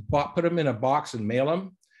 Don't just put them in a box and mail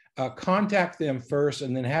them. Contact them first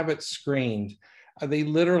and then have it screened. they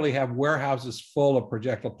literally have warehouses full of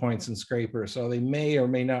projectile points and scrapers, so they may or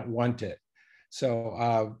may not want it.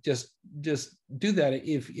 So just do that.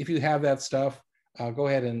 If you have that stuff, go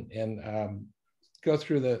ahead and go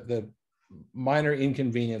through the minor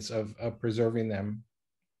inconvenience of preserving them.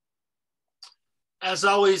 As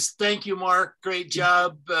always, thank you, Mark. Great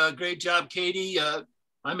job. Great job, Katie.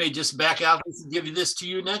 I may just back out and give this to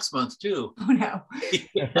you next month too. Oh no.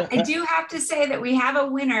 I do have to say that we have a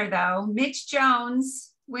winner though. Mitch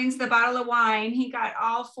Jones wins the bottle of wine. He got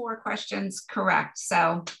all 4 questions correct.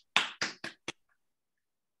 So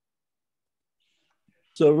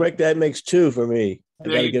Rick, that makes 2 for me.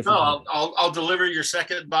 There you go. I'll deliver your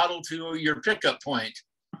second bottle to your pickup point.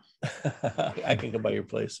 I can come by your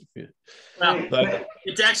place if you. Well,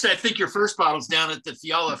 it's actually, I think your first bottle's down at the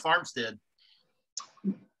Fiala Farmstead.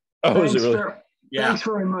 Oh, is it really? Yeah. Thanks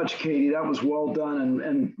very much, Katie. That was well done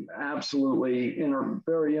and absolutely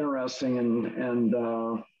very interesting and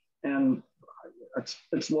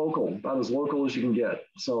it's local, about as local as you can get.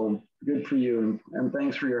 So good for you, and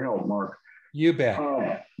thanks for your help, Mark. You bet.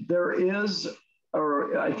 There is,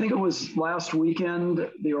 or I think it was last weekend,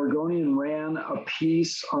 the Oregonian ran a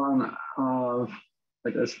piece on,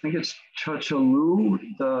 I think it's Chachalou,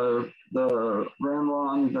 the Grand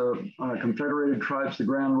Ronde, the Confederated Tribes, the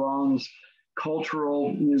Grand Ronde's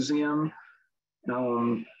Cultural Museum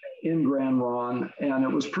in Grand Ronde, and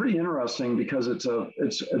it was pretty interesting because it's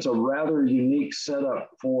a rather unique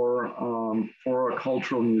setup for a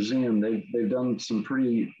cultural museum. They've done some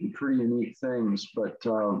pretty unique things, but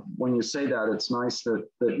when you say that, it's nice that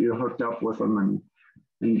you hooked up with them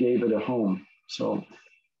and gave it a home. So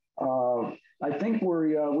I think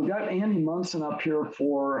we got Andy Munson up here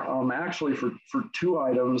for actually for 2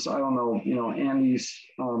 items. I don't know, Andy's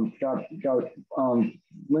got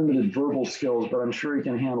limited verbal skills, but I'm sure he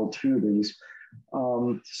can handle 2 of these.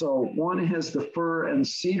 So one is the fir and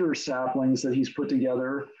cedar saplings that he's put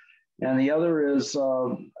together, and the other is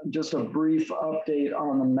just a brief update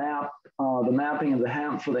on the map, the mapping of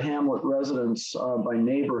for the Hamlet residents by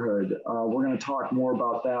neighborhood. We're going to talk more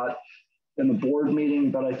about that in the board meeting,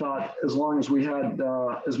 but I thought as long as we had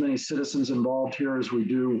as many citizens involved here as we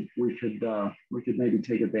do, we could maybe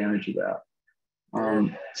take advantage of that.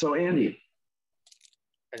 So Andy,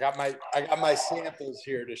 I got my samples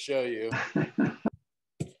here to show you.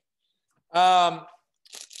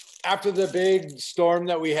 After the big storm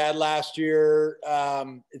that we had last year,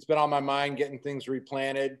 it's been on my mind getting things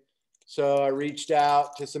replanted. So I reached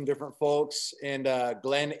out to some different folks, and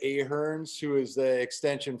Glenn Aherns, who is the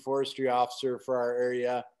extension forestry officer for our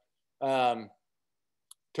area,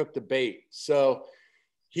 took the bait. So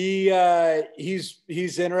he's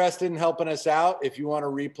interested in helping us out if you want to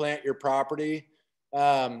replant your property.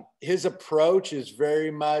 His approach is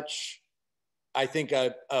very much, I think,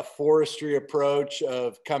 a forestry approach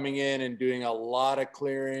of coming in and doing a lot of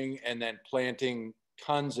clearing and then planting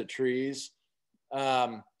tons of trees.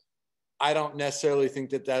 I don't necessarily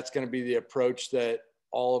think that that's going to be the approach that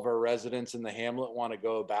all of our residents in the Hamlet want to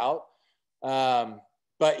go about.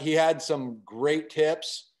 But he had some great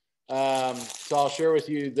tips. So I'll share with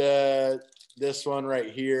you this one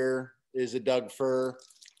right here is a Doug fir.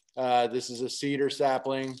 This is a cedar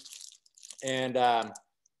sapling. And we're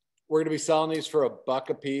going to be selling these for $1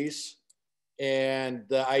 a piece. And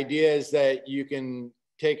the idea is that you can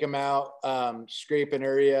take them out, scrape an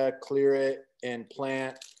area, clear it, and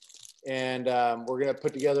plant. And we're going to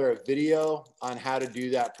put together a video on how to do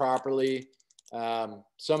that properly.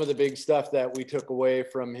 Some of the big stuff that we took away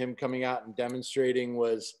from him coming out and demonstrating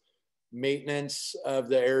was maintenance of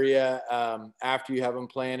the area after you have them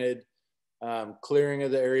planted, clearing of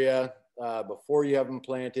the area before you have them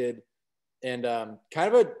planted, and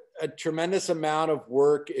kind of a tremendous amount of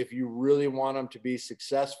work if you really want them to be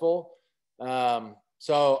successful.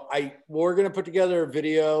 So we're going to put together a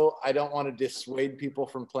video. I don't want to dissuade people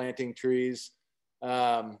from planting trees.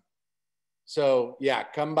 So yeah,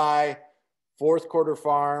 come by Fourth Quarter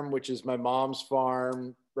Farm, which is my mom's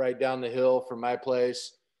farm right down the hill from my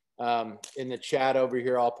place. In the chat over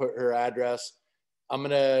here, I'll put her address. I'm going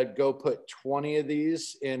to go put 20 of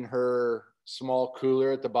these in her small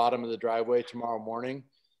cooler at the bottom of the driveway tomorrow morning.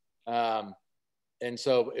 And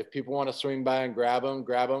so if people want to swing by and grab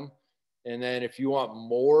them. And then if you want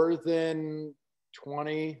more than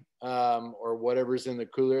 20 or whatever's in the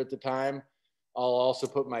cooler at the time, I'll also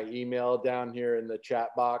put my email down here in the chat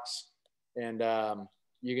box. And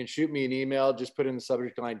you can shoot me an email, just put in the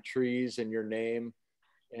subject line trees and your name.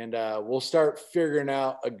 And we'll start figuring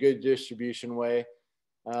out a good distribution way.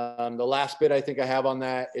 The last bit I think I have on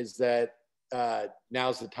that is that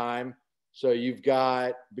now's the time. So you've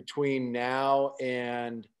got between now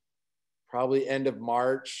and probably end of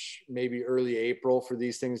March, maybe early April for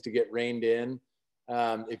these things to get reined in.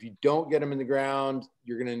 If you don't get them in the ground,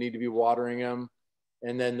 you're going to need to be watering them.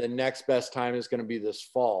 And then the next best time is going to be this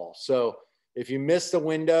fall. So if you missed the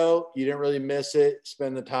window, you didn't really miss it.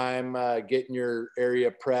 Spend the time getting your area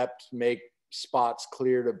prepped, make spots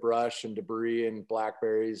clear to brush and debris and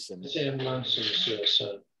blackberries and get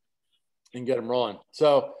them rolling.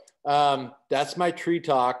 So that's my tree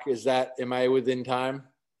talk. Am I within time?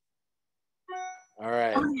 All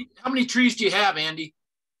right. How many trees do you have, Andy?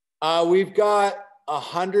 We've got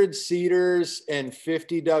 100 cedars and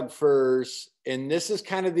 50 Doug firs. And this is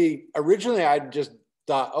kind of originally I just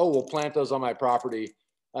thought, oh, we'll plant those on my property.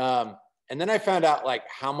 And then I found out like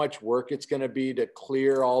how much work it's going to be to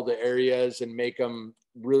clear all the areas and make them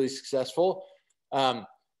really successful. So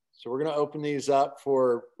we're going to open these up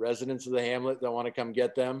for residents of the hamlet that want to come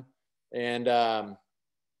get them. And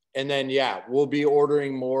then, yeah, we'll be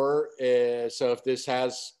ordering more. So if this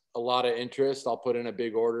has a lot of interest, I'll put in a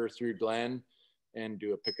big order through Glenn and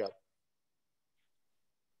do a pickup.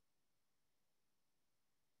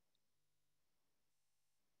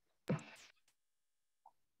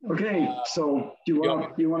 Okay, so do you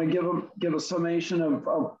want to give a summation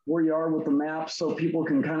of where you are with the map so people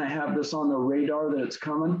can kind of have this on their radar that it's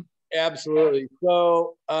coming? Absolutely.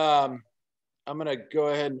 So I'm going to go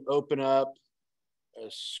ahead and open up a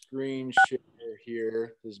screen share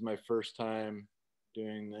here. This is my first time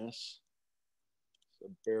doing this, so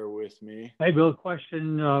bear with me. Hey, Bill,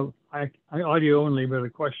 question. I audio only, but a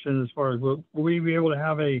question as far as will we be able to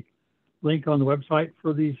have a link on the website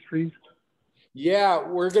for these trees? Yeah,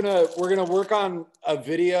 we're gonna work on a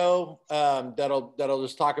video that'll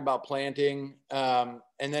just talk about planting. And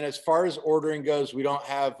then as far as ordering goes, we don't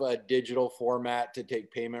have a digital format to take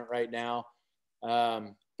payment right now.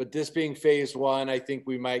 But this being phase one, I think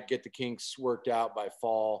we might get the kinks worked out by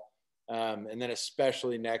fall. And then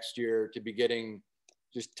especially next year to be getting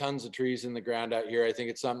just tons of trees in the ground out here. I think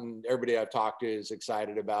it's something everybody I've talked to is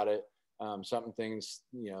excited about it. Something things,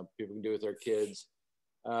 people can do with their kids.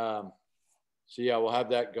 So yeah, we'll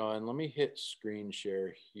have that going. Let me hit screen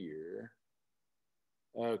share here.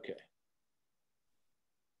 Okay.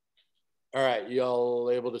 All right, y'all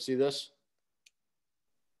able to see this?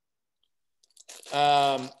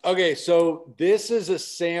 Okay, so this is a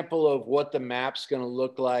sample of what the map's gonna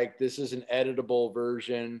look like. This is an editable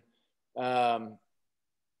version.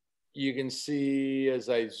 You can see as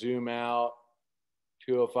I zoom out,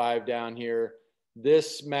 205 down here.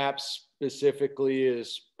 This map specifically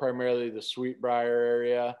is primarily the Sweetbriar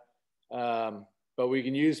area, but we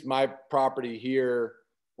can use my property here.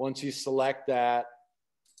 Once you select that,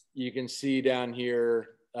 you can see down here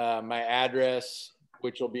my address,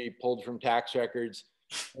 which will be pulled from tax records,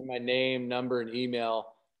 and my name, number, and email.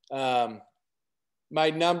 My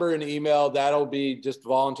number and email, that'll be just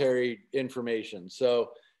voluntary information.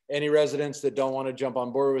 So any residents that don't want to jump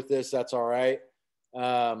on board with this, that's all right.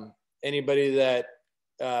 Anybody that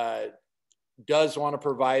does want to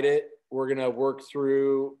provide it, we're going to work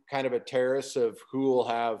through kind of a terrace of who will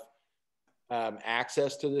have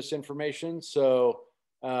access to this information. So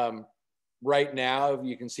right now,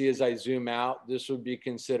 you can see as I zoom out, this would be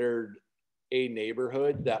considered a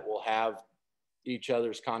neighborhood that will have each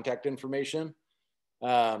other's contact information.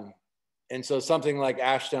 And so something like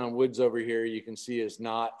Ashdown Woods over here, you can see is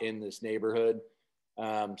not in this neighborhood.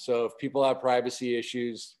 So if people have privacy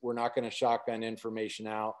issues, we're not going to shotgun information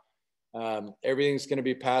out. Everything's going to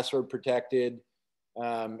be password protected.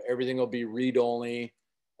 Everything will be read-only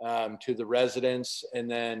to the residents. And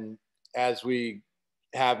then as we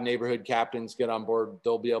have neighborhood captains get on board,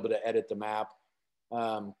 they'll be able to edit the map.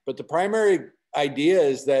 But the primary idea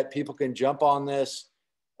is that people can jump on this,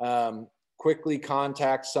 quickly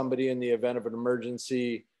contact somebody in the event of an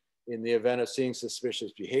emergency, in the event of seeing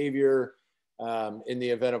suspicious behavior, in the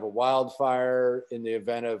event of a wildfire, in the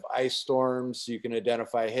event of ice storms. You can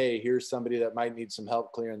identify, hey, here's somebody that might need some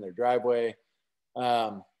help clearing their driveway.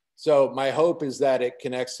 So my hope is that it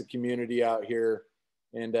connects the community out here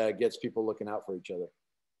and gets people looking out for each other.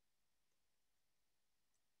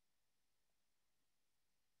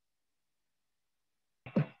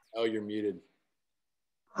 Oh, you're muted.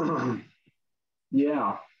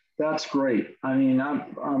 Yeah, that's great. I mean,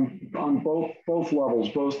 I'm on both levels,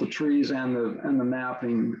 both the trees and the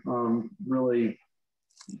mapping. Really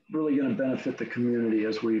going to benefit the community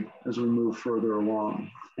as we move further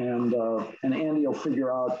along. And Andy will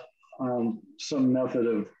figure out some method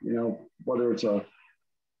of whether it's a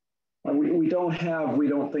we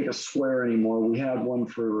don't think a square anymore. We had one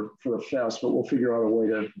for the fest, but we'll figure out a way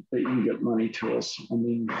that you can get money to us. I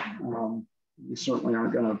mean, we certainly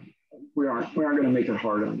aren't going to make it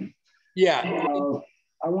hard on you. Yeah.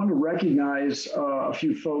 I want to recognize a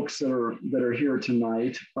few folks that are here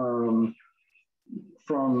tonight.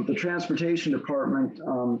 From the Transportation Department,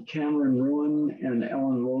 Cameron Ruin and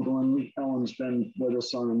Ellen Roglin. Ellen's been with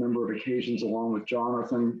us on a number of occasions along with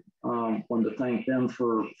Jonathan. Wanted to thank them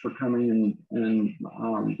for coming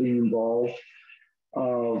and being involved.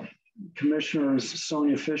 Commissioners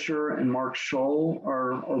Sonia Fisher and Mark Scholl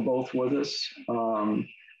are both with us.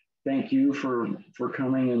 Thank you for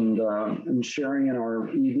coming and sharing in our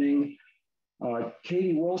evening.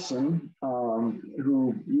 Katie Wilson,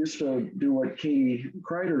 who used to do what Katie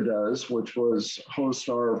Kreider does, which was host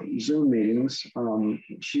our Zoom meetings.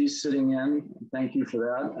 She's sitting in. Thank you for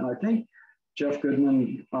that. And I think Jeff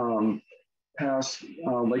Goodman, past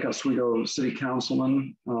Lake Oswego City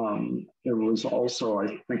Councilman, it was also,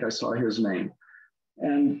 I think I saw his name.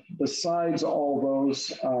 And besides all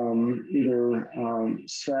those, either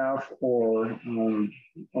staff or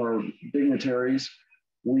dignitaries,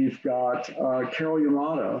 we've got Carol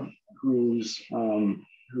Yamada, whose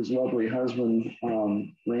lovely husband,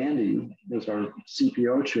 Randy, is our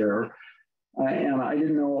CPO chair. And I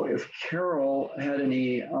didn't know if Carol had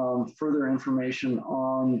any further information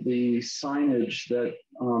on the signage that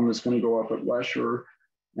is going to go up at Lesher,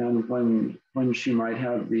 and when she might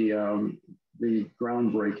have the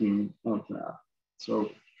groundbreaking of that.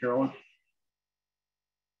 So, Carol,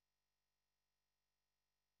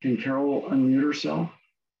 can Carol unmute herself?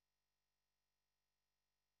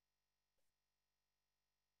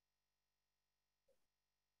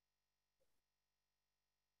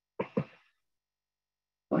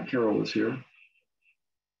 Carol was here.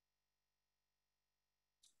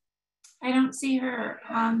 I don't see her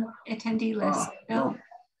on the attendee list. Well,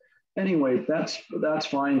 anyway, that's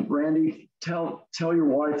fine. Randy, tell your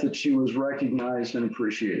wife that she was recognized and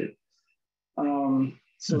appreciated.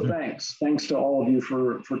 So thanks to all of you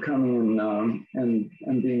for coming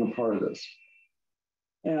and being a part of this.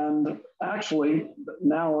 And actually,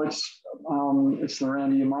 now it's the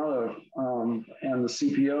Randy Yamada and the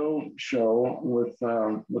CPO show with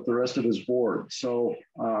the rest of his board. So,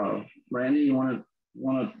 Randy, you want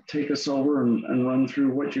to take us over and run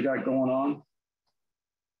through what you got going on?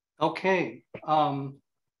 Okay.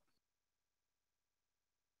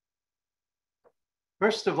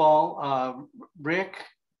 First of all, Rick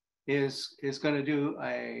is going to do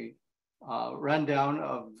a rundown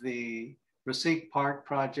of the Rasique Park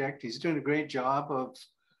project. He's doing a great job of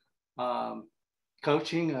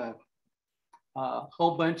coaching a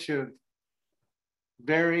whole bunch of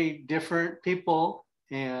very different people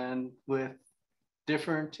and with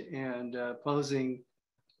different and opposing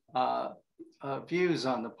views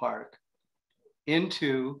on the park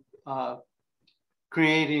into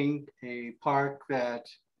creating a park that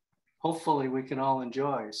hopefully we can all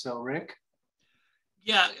enjoy. So, Rick?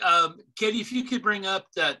 Yeah, Katie, if you could bring up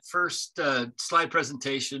that first slide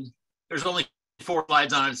presentation. There's only 4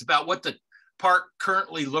 slides on it. It's about what the park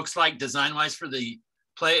currently looks like design-wise for the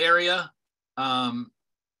play area.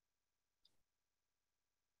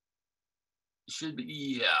 Should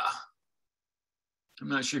be, yeah. I'm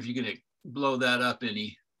not sure if you're gonna blow that up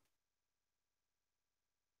any.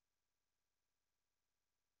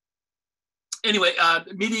 Anyway,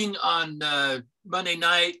 meeting on Monday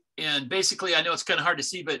night, and basically, I know it's kind of hard to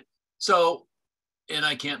see, but so, and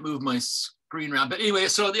I can't move my screen around, but anyway,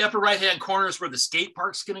 so the upper right-hand corner is where the skate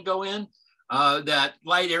park's gonna go in. That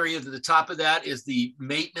light area to the top of that is the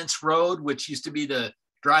maintenance road, which used to be the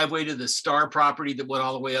driveway to the Star property that went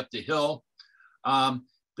all the way up the hill.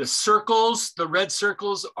 The circles, the red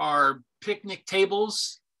circles are picnic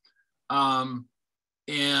tables. And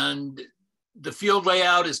the field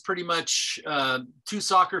layout is pretty much one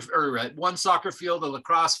soccer field, a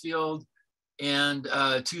lacrosse field, and 2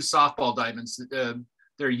 softball diamonds.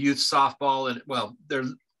 They're youth softball and, well, they're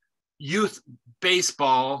youth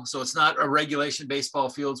baseball. So it's not a regulation baseball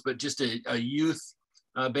fields, but just a youth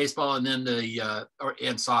baseball, and then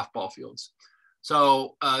and softball fields.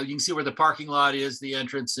 So you can see where the parking lot is, the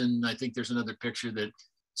entrance, and I think there's another picture that.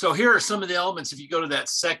 So here are some of the elements. If you go to that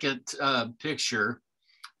second picture,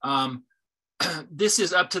 this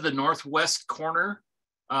is up to the northwest corner.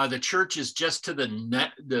 The church is just to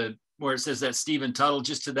the where it says that Stephen Tuttle,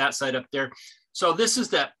 just to that side up there. So this is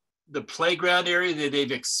the playground area that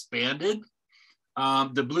they've expanded.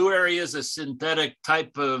 The blue area is a synthetic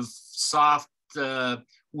type of soft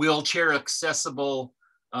wheelchair accessible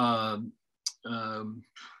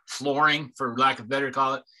flooring, for lack of better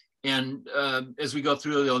call it. And as we go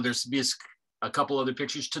through, there's a couple other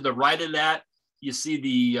pictures. To the right of that, you see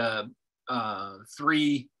the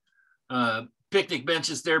 3 picnic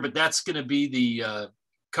benches there, but that's going to be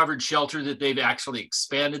covered shelter that they've actually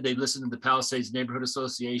expanded. They listened to the Palisades Neighborhood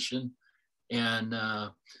Association, and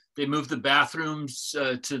they moved the bathrooms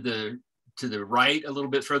to the right a little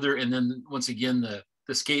bit further. And then once again,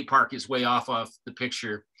 the skate park is way off the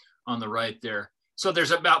picture on the right there. So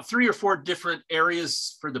there's about 3 or 4 different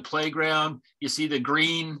areas for the playground. You see the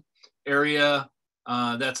green area,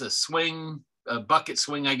 that's a swing, a bucket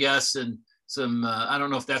swing, I guess, and some, I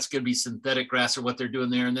don't know if that's going to be synthetic grass or what they're doing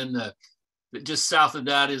there. And then just south of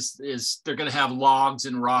that is they're going to have logs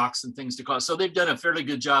and rocks and things to cause. So they've done a fairly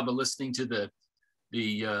good job of listening to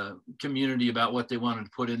the community about what they wanted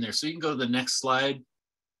to put in there. So you can go to the next slide.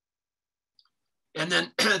 And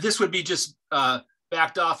then this would be just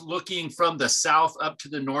backed off, looking from the south up to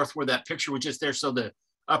the north where that picture was just there. So the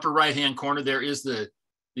upper right-hand corner there is the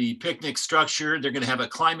picnic structure. They're going to have a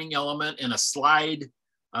climbing element and a slide.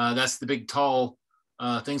 That's the big tall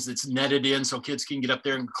things that's netted in so kids can get up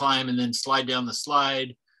there and climb and then slide down the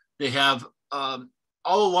slide. They have all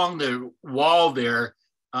along the wall there,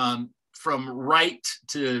 from right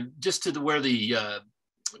to just to where the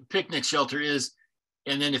picnic shelter is.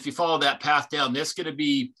 And then if you follow that path down, that's going to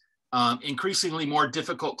be increasingly more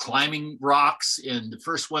difficult climbing rocks. And the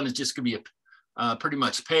first one is just going to be pretty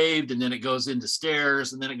much paved, and then it goes into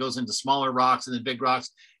stairs, and then it goes into smaller rocks and then big rocks.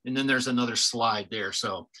 And then there's another slide there.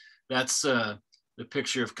 So that's the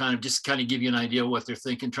picture of kind of give you an idea of what they're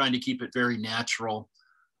thinking, trying to keep it very natural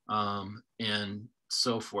and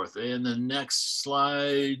so forth. And the next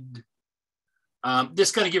slide,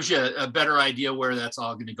 this kind of gives you a better idea where that's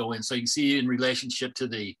all going to go in. So you can see in relationship to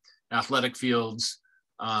the athletic fields,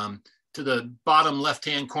 to the bottom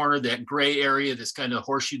left-hand corner, that gray area, that's kind of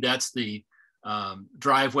horseshoe, that's the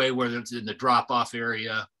driveway where it's in the drop-off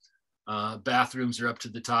area. Bathrooms are up to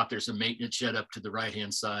the top. There's a maintenance shed up to the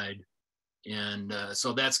right-hand side. And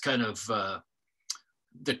so that's kind of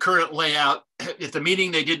the current layout. At the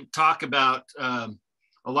meeting, they didn't talk about a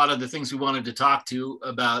lot of the things we wanted to talk to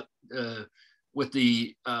about. With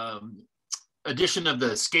the addition of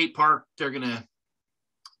the skate park, they're going to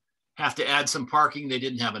have to add some parking. They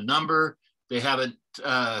didn't have a number. They haven't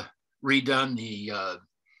redone the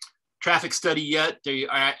traffic study yet. They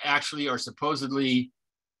are supposedly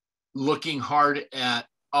looking hard at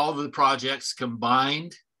all of the projects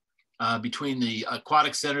combined between the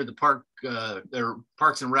aquatic center, the park, their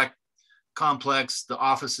Parks and Rec complex, the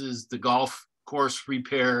offices, the golf course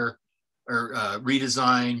repair or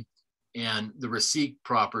redesign, and the Rasique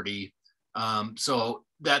property. So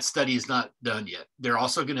that study is not done yet. They're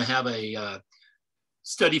also going to have a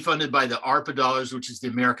study funded by the ARPA dollars, which is the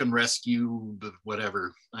American Rescue,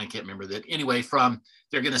 whatever, I can't remember that. Anyway,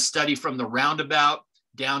 they're going to study from the roundabout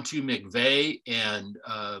down to McVeigh and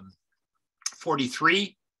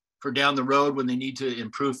 43 for down the road when they need to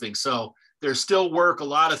improve things. So there's still work, a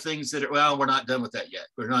lot of things that are, well, we're not done with that yet.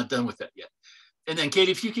 We're not done with that yet. And then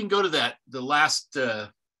Katie, if you can go to the last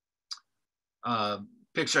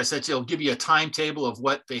picture I said, it'll give you a timetable of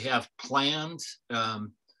what they have planned,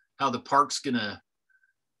 how the park's gonna,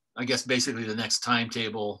 I guess basically the next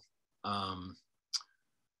timetable.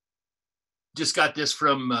 Just got this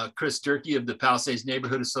from Chris Durkee of the Palisades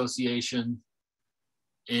Neighborhood Association.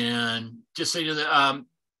 And just so you know,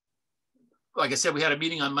 like I said, we had a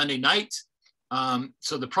meeting on Monday night.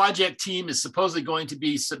 So the project team is supposedly going to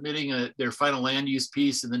be submitting their final land use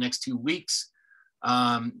piece in the next 2 weeks.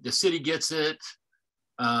 The city gets it.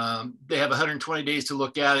 They have 120 days to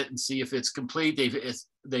look at it and see if it's complete.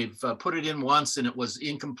 They've put it in once and it was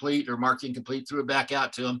incomplete or marked incomplete, threw it back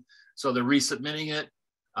out to them. So they're resubmitting it.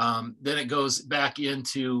 Then it goes back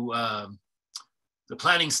into the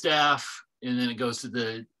planning staff, and then it goes to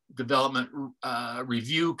the Development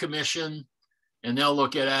Review Commission, and they'll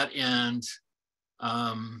look at it. And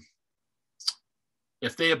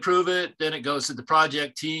if they approve it, then it goes to the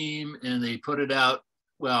project team and they put it out.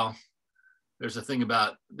 Well, there's a thing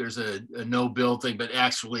about, there's a no bill thing, but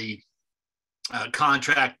actually a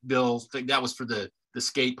contract bill thing that was for the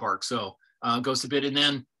skate park. So it goes to bid. And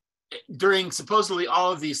then during supposedly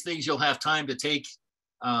all of these things, you'll have time to take,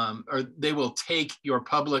 or they will take your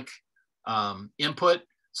public input.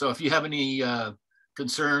 So if you have any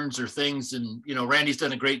concerns or things, and you know, Randy's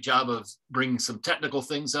done a great job of bringing some technical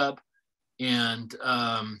things up, and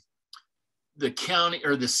the county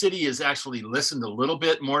or the city has actually listened a little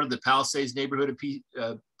bit more to the Palisades Neighborhood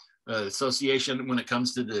Association when it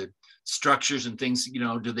comes to the structures and things. You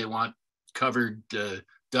know, do they want covered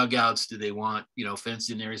dugouts? Do they want, you know, fenced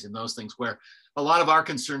in areas and those things? Where a lot of our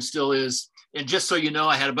concern still is, and just so you know,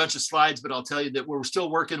 I had a bunch of slides, but I'll tell you that we're still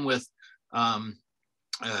working with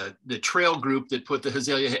the trail group that put the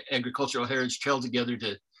Hazelia Agricultural Heritage Trail together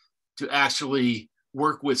to actually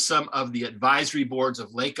work with some of the advisory boards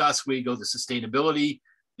of Lake Oswego, the sustainability,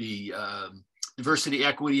 the diversity,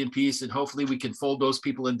 equity, and peace, and hopefully we can fold those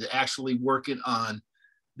people into actually working on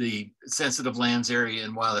the sensitive lands area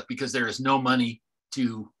and wildlife, because there is no money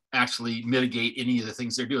to actually mitigate any of the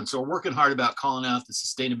things they're doing. So we're working hard about calling out the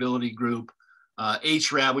sustainability group.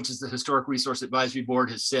 HRAB, which is the Historic Resource Advisory Board,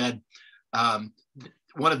 has said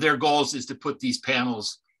one of their goals is to put these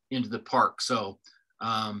panels into the park. So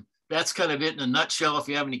that's kind of it in a nutshell. If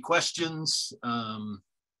you have any questions,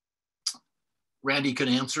 Randy can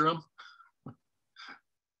answer them.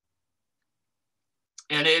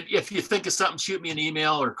 And if you think of something, shoot me an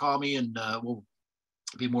email or call me, and we'll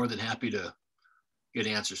be more than happy to get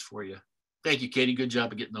answers for you. Thank you, Katie. Good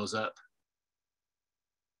job of getting those up.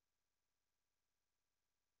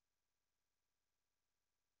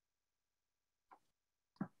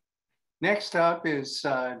 Next up is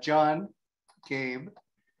John Gabe,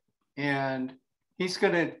 and he's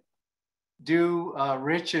going to do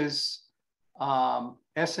Rich's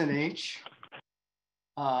S&H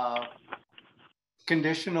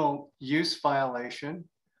conditional use violation,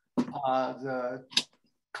 the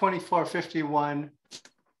 2451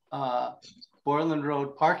 Borland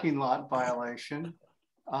Road parking lot violation,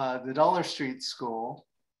 the Dollar Street School,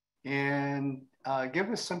 and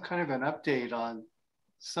give us some kind of an update on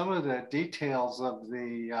some of the details of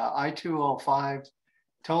the I-205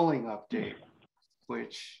 tolling update,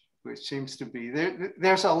 which seems to be,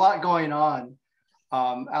 there's a lot going on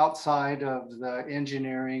outside of the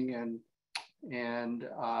engineering and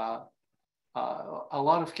a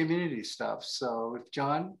lot of community stuff. So if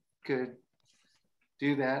John could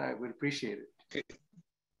do that, I would appreciate it.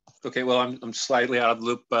 Okay, well, I'm slightly out of the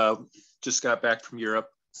loop. Just got back from Europe.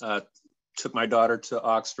 Took my daughter to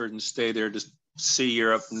Oxford and stayed there to see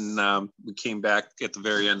Europe, and we came back at the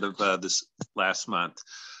very end of this last month.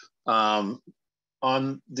 On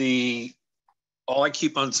all I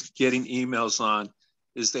keep on getting emails on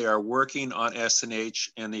is they are working on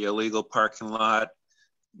S&H and the illegal parking lot.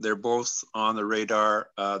 They're both on the radar.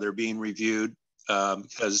 They're being reviewed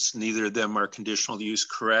because neither of them are conditional use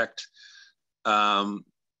correct. If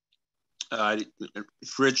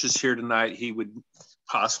Rich is here tonight, he would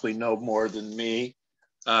possibly know more than me.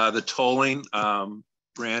 The tolling,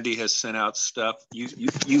 Randy has sent out stuff.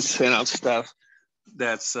 You sent out stuff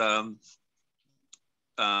that's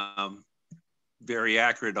very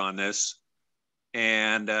accurate on this.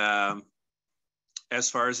 And as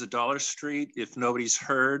far as the Dollar Street, if nobody's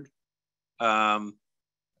heard,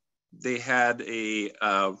 they had a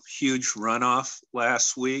huge runoff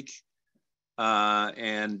last week,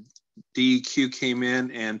 and DEQ came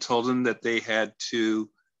in and told them that they had to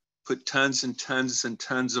put tons and tons and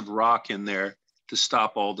tons of rock in there to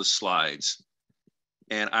stop all the slides.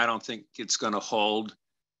 And I don't think it's going to hold,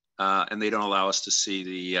 and they don't allow us to see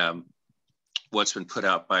the what's been put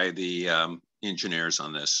out by the engineers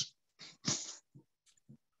on this.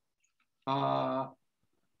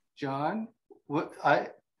 John,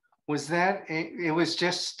 was that it was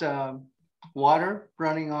just water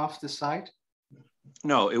running off the site?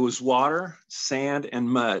 No, it was water, sand, and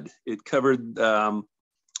mud. It covered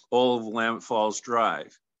all of Willamette Falls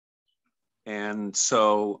Drive. And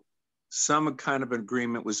so some kind of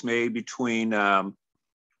agreement was made between DEQ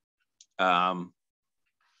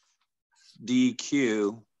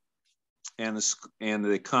and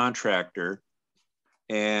the contractor.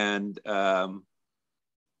 And from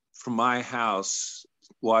my house,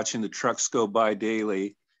 watching the trucks go by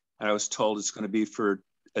daily, and I was told it's going to be for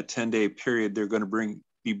a 10-day period, they're going to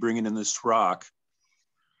be bringing in this rock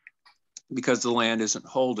because the land isn't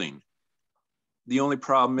holding. The only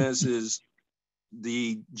problem is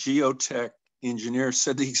the geotech engineer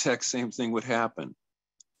said the exact same thing would happen.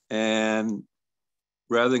 And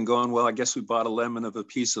rather than going, well, I guess we bought a lemon of a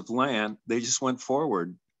piece of land, they just went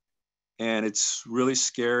forward. And it's really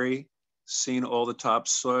scary seeing all the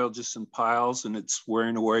topsoil just in piles, and it's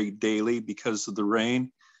wearing away daily because of the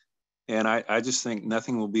rain. And I just think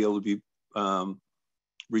nothing will be able to be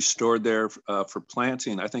restored there for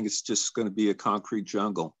planting. I think it's just going to be a concrete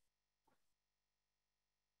jungle.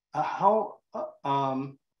 How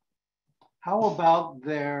about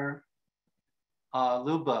their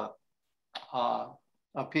LUBA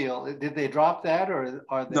appeal? Did they drop that, or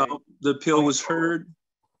are they? No, the appeal was heard,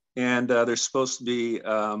 and they're supposed to be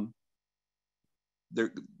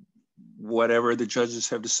whatever the judges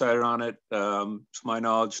have decided on it. To my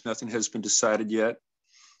knowledge, nothing has been decided yet.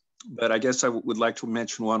 But I guess I would like to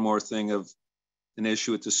mention one more thing of an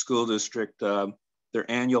issue with the school district. Their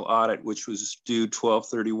annual audit, which was due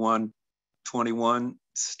 12/31/21,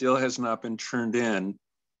 still has not been turned in.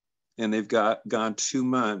 and they've gone 2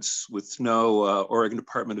 months with no Oregon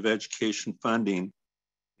Department of Education funding,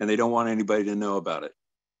 and they don't want anybody to know about it.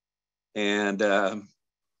 And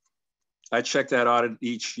I check that audit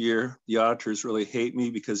each year. The auditors really hate me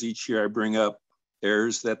because each year I bring up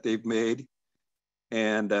errors that they've made,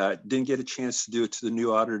 and didn't get a chance to do it to the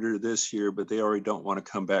new auditor this year, but they already don't want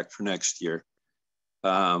to come back for next year.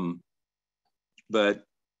 But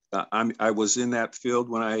I was in that field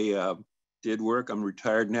when I did work. I'm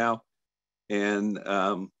retired now, and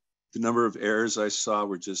the number of errors I saw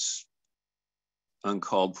were just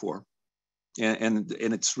uncalled for, and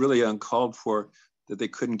it's really uncalled for that they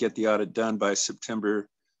couldn't get the audit done by September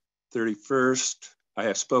 31st. I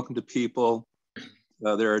have spoken to people.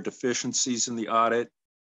 There are deficiencies in the audit,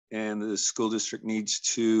 and the school district needs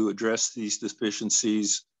to address these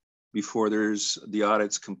deficiencies before the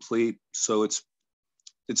audit's complete. So it's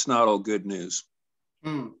not all good news.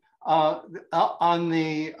 On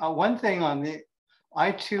the one thing on the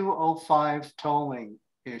I-205 tolling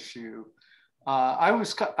issue, I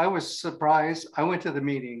was surprised. I went to the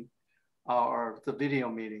meeting or the video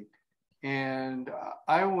meeting, and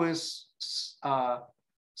I was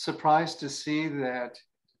surprised to see that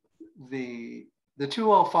the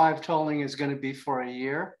 205 tolling is going to be for a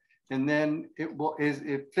year, and then it will,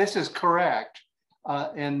 if this is correct,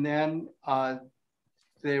 and then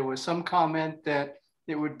there was some comment that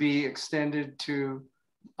it would be extended to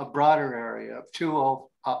a broader area of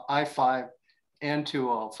I-5 and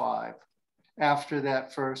 205 after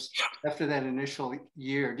that initial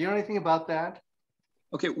year. Do you know anything about that?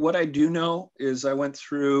 Okay, what I do know is I went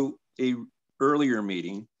through a earlier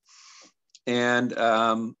meeting, and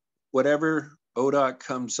whatever ODOT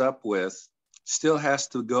comes up with still has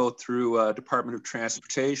to go through Department of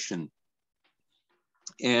Transportation.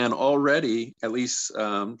 And already, at least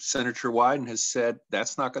Senator Wyden has said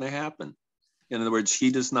that's not going to happen. In other words,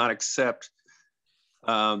 he does not accept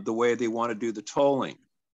the way they want to do the tolling.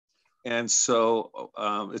 And so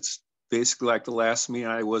it's basically like the last meeting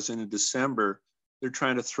I was in December. They're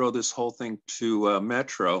trying to throw this whole thing to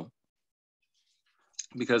Metro,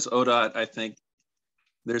 because ODOT, I think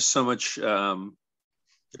there's so much,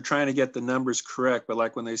 they're trying to get the numbers correct, but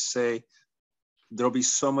like when they say there'll be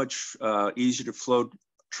so much easier to flow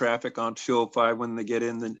traffic on 205 when they get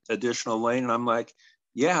in the additional lane. And I'm like,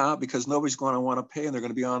 yeah, because nobody's going to want to pay, and they're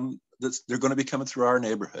going to be on this, they're going to be coming through our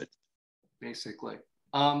neighborhood. Basically.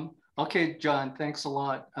 Okay, John, thanks a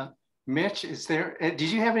lot. Mitch, did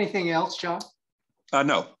you have anything else, John?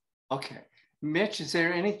 No. Okay. Mitch, is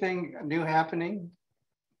there anything new happening?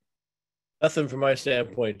 Nothing from my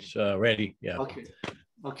standpoint, Randy. Yeah. Okay.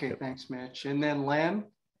 Okay, thanks, Mitch. And then Len,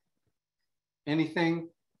 anything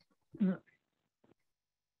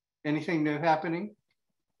new happening?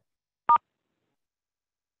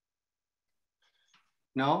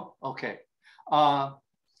 No? Okay.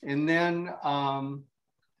 And then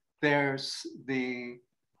there's the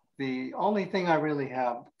only thing I really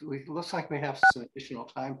have, looks like we have some additional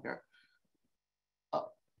time here.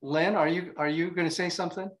 Len, are you going to say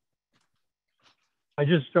something? I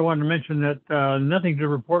just wanted to mention that nothing to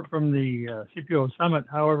report from the CPO summit.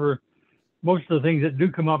 However, most of the things that do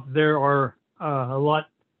come up there are a lot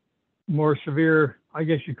more severe, I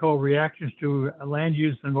guess you call, reactions to land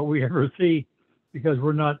use than what we ever see, because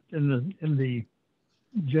we're not in the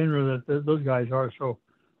genre that those guys are. So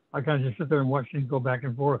I kind of just sit there and watch things go back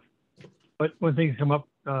and forth. But when things come up,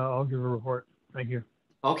 I'll give a report. Thank you.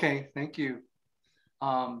 Okay, thank you.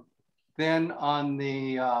 Then on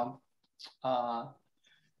the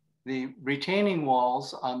retaining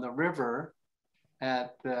walls on the river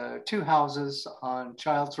at the two houses on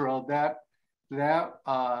Childs Road, that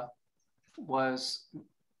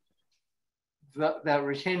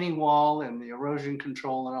retaining wall and the erosion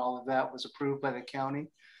control and all of that was approved by the county.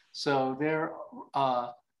 So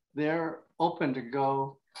they're open to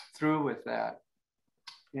go through with that.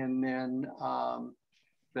 And then on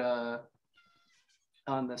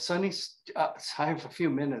the sunny, I have a few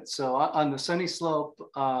minutes. So on the Sunny Slope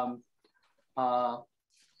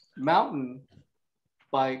mountain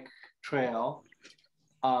bike trail,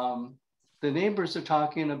 the neighbors are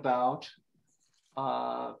talking about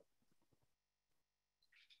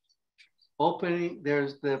opening.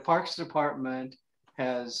 There's the Parks Department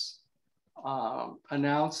has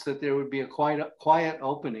announced that there would be a quiet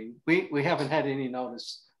opening. We haven't had any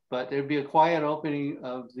notice, but there'd be a quiet opening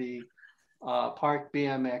of the park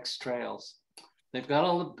BMX trails. They've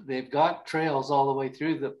got trails all the way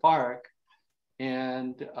through the park,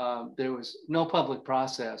 and there was no public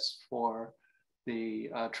process for the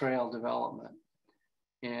trail development,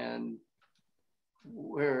 and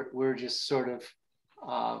we're just sort of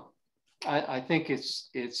I think it's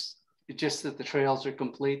it's just that the trails are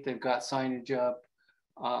complete. They've got signage up,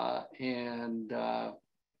 and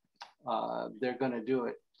they're going to do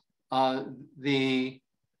it.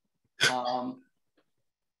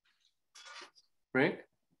 Rick?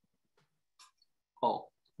 Oh,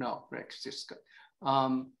 no, Rick's just good.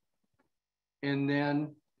 And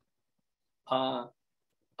then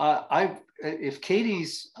if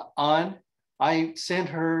Katie's on, I sent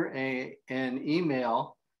her an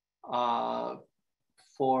email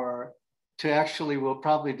to actually, we'll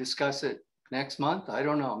probably discuss it next month. I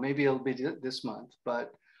don't know, maybe it'll be this month,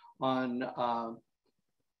 but on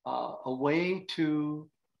a way to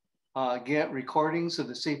get recordings of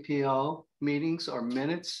the CPO meetings or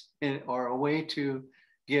minutes, or a way to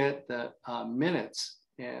get the minutes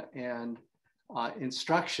and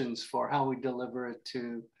instructions for how we deliver it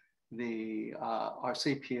to our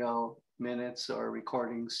CPO minutes or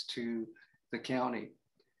recordings to the county.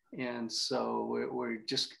 And so we're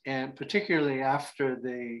just, and particularly after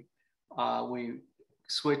we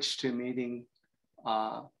switched to meeting,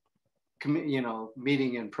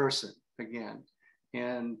 meeting in person again.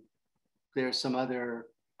 And there's some other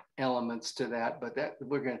elements to that, but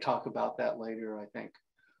we're going to talk about that later, I think.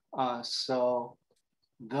 So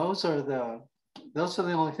those are the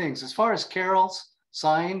only things. As far as Carol's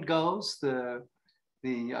sign goes, the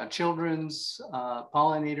children's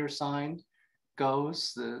pollinator sign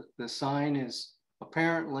goes, the sign is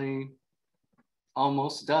apparently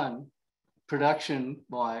almost done. Production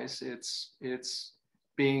wise, it's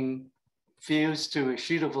being fused to a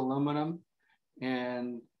sheet of aluminum,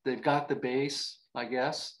 and they've got the base, I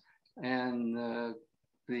guess, and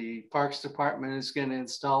the Parks Department is going to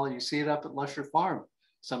install it. You see it up at Lusher Farm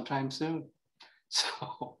sometime soon.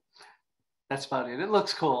 So that's about it. It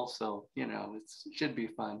looks cool, so it should be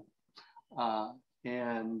fun.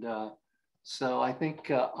 So I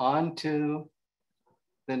think on to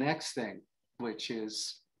the next thing, which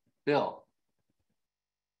is Bill.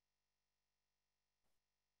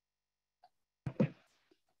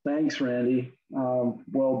 Thanks, Randy.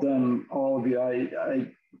 Well done, all of you.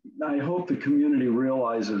 I hope the community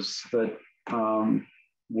realizes that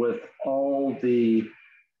with all the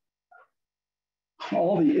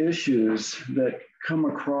issues that come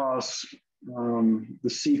across the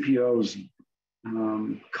CPO's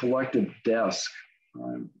collective desk,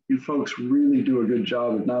 you folks really do a good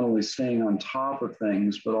job of not only staying on top of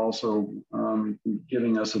things, but also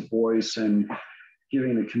giving us a voice and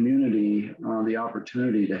giving the community the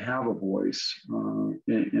opportunity to have a voice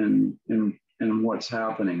in what's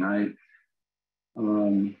happening. I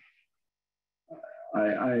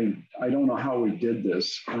don't know how we did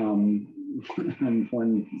this and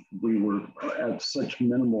when we were at such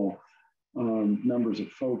minimal numbers of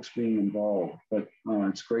folks being involved, but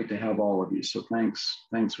it's great to have all of you. So thanks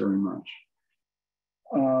very much.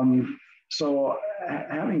 So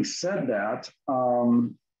having said that,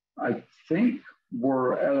 I think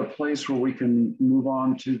we're at a place where we can move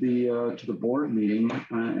on to the board meeting,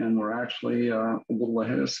 and we're actually a little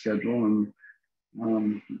ahead of schedule, and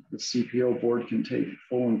the CPO board can take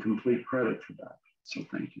full and complete credit for that. So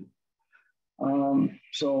thank you.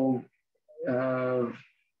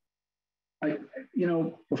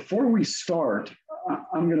 Before we start,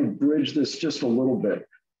 I'm going to bridge this just a little bit.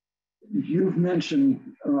 You've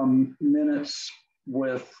mentioned minutes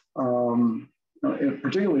with,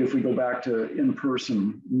 particularly if we go back to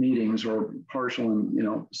in-person meetings or partial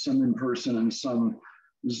and, some in-person and some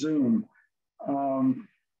Zoom.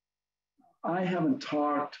 I haven't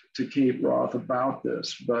talked to Kate Roth about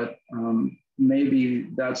this, but maybe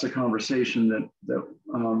that's a conversation that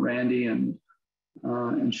Randy and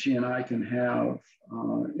she and I can have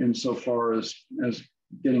insofar as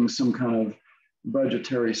getting some kind of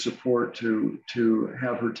budgetary support to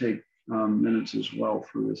have her take minutes as well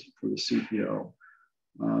for the CPO.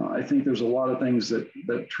 I think there's a lot of things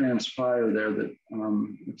that transpire there that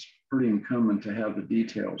it's pretty incumbent to have the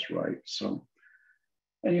details right. So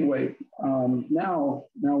anyway, now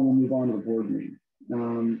we'll move on to the board meeting.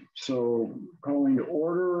 So calling to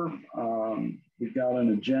order, we've got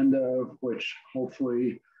an agenda which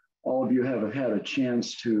hopefully all of you have had a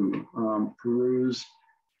chance to peruse.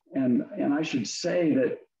 And I should say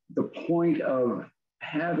that the point of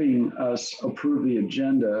having us approve the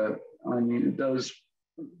agenda, I mean, it does,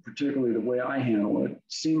 particularly the way I handle it,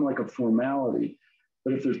 seem like a formality.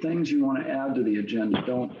 But if there are things you want to add to the agenda,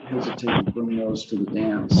 don't hesitate to bring those to the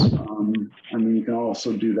dance. I mean, you can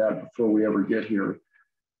also do that before we ever get here.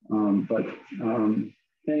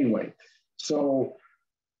 Anyway, so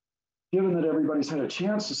given that everybody's had a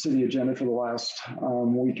chance to see the agenda for the last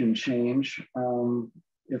week and change,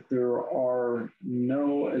 if there are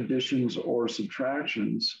no additions or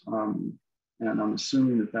subtractions. And I'm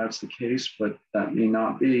assuming that that's the case, but that may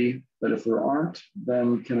not be. But if there aren't,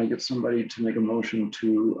 then can I get somebody to make a motion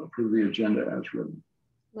to approve the agenda as written?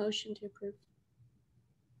 Motion to approve.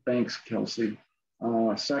 Thanks, Kelsey.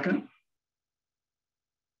 Second?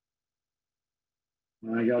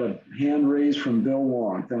 I got a hand raised from Bill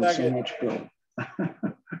Wong. Thanks so much, Bill.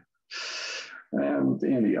 And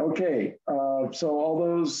Andy. Okay, so all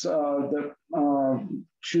those that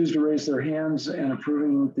choose to raise their hands and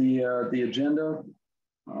approving the agenda,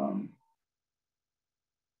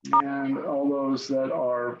 and all those that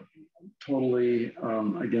are totally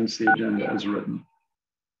against the agenda as written.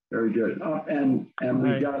 Very good. And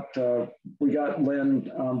we got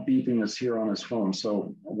Len beeping us here on his phone.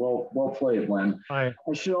 So well played, Len. Hi.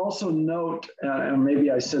 I should also note, and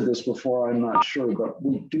maybe I said this before, I'm not sure, but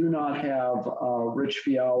we do not have Rich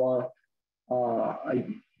Fiala. I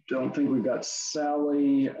don't think we've got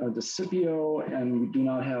Sally DeCipio, and we do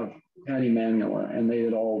not have Patty Manula. And they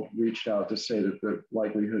had all reached out to say that the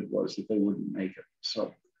likelihood was that they wouldn't make it.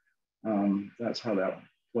 So that's how that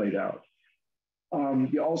played out.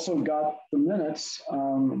 You also got the minutes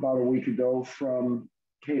about a week ago from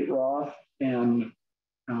Kate Roth, and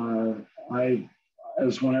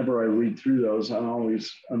as whenever I read through those, I'm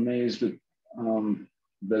always amazed at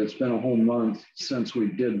that it's been a whole month since we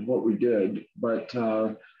did what we did, but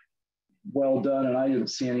well done. And I didn't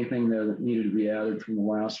see anything there that needed to be added from the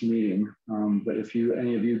last meeting. But if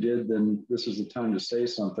any of you did, then this is the time to say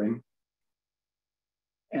something.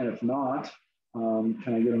 And if not,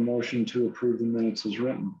 can I get a motion to approve the minutes as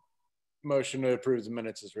written? Motion to approve the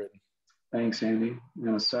minutes as written. Thanks, Andy.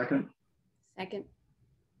 And a second? Second.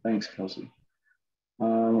 Thanks, Kelsey.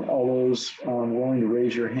 All those willing to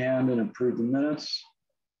raise your hand and approve the minutes?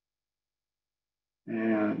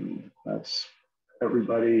 And that's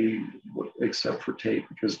everybody except for Tate,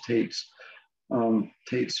 because Tate's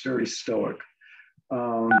very stoic.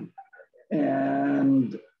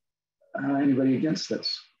 And anybody against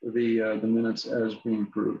this? The minutes as being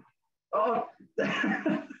approved. Oh,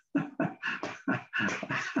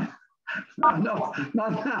 no,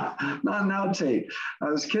 not now, Tate. I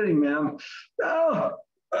was kidding, man. Oh,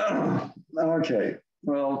 okay.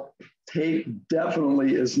 Well, Tate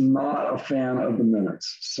definitely is not a fan of the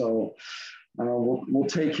minutes, so we'll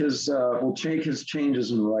take his changes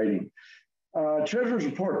in writing. Treasurer's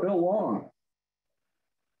report, Bill Long.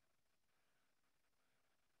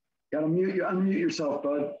 Got to unmute yourself,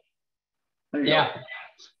 bud. There you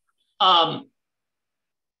go.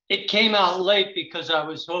 It came out late because I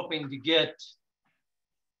was hoping to get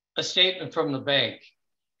a statement from the bank.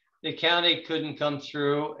 The county couldn't come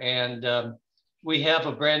through, and we have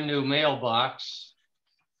a brand new mailbox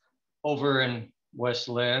over in West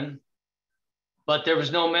Lynn, but there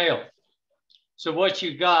was no mail. So what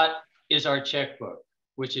you got is our checkbook,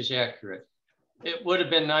 which is accurate. It would have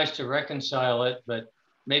been nice to reconcile it, but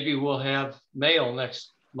maybe we'll have mail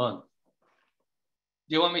next month.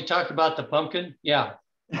 Do you want me to talk about the pumpkin? Yeah.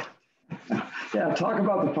 Yeah, talk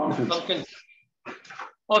about the pumpkin.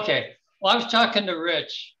 Okay. Well, I was talking to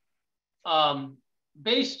Rich.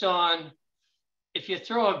 Based on if you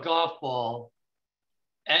throw a golf ball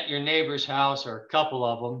at your neighbor's house or a couple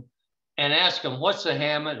of them and ask them what's the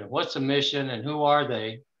Hamlet and what's the mission and who are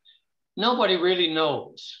they, nobody really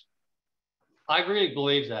knows. I really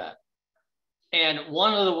believe that. And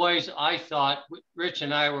one of the ways I thought, Rich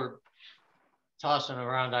and I were tossing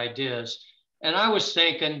around ideas, and I was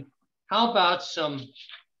thinking, how about some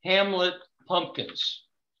Hamlet pumpkins?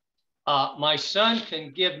 My son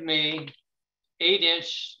can give me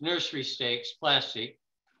 8-inch nursery stakes, plastic,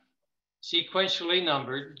 sequentially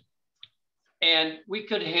numbered, and we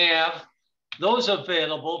could have those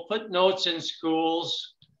available, put notes in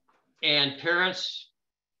schools, and parents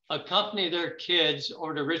accompany their kids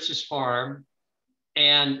over to Rich's farm,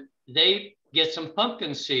 and they get some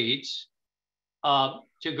pumpkin seeds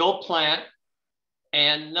to go plant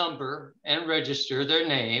and number and register their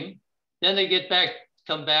name. Then they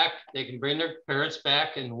come back, they can bring their parents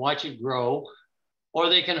back and watch it grow, or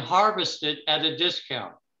they can harvest it at a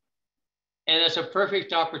discount. And it's a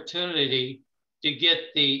perfect opportunity to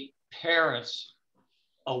get the parents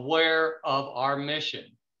aware of our mission.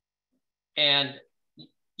 And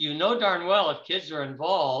you know darn well if kids are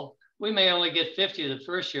involved, we may only get 50 the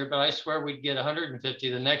first year, but I swear we'd get 150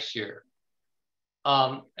 the next year.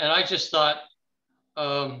 And I just thought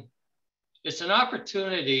it's an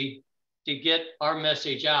opportunity to get our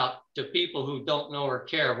message out to people who don't know or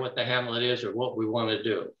care what the Hamlet is or what we want to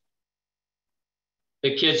do.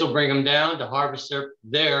 The kids will bring them down to harvest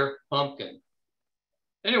their pumpkin.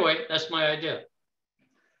 Anyway, that's my idea.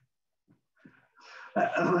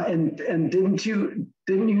 And didn't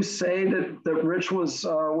you say that Rich was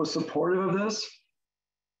supportive of this?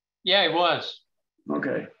 Yeah, he was.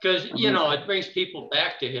 Okay. Because, you know, it brings people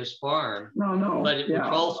back to his farm. No. But it would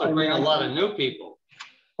also bring a lot of new people.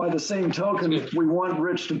 By the same token, we want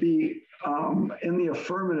Rich to be in the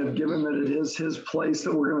affirmative, given that it is his place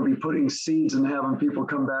that we're going to be putting seeds and having people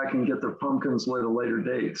come back and get their pumpkins at a later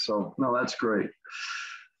date. So, no, that's great.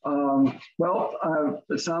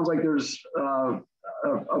 It sounds like there's, and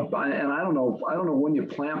I don't know when you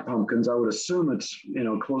plant pumpkins. I would assume it's,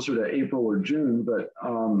 closer to April or June, but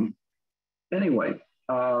anyway,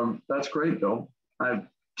 that's great, Bill. I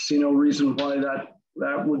see no reason why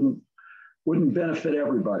that wouldn't benefit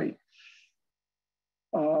everybody.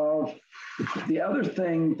 The other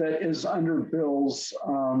thing that is under Bill's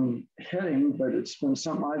heading, but it's been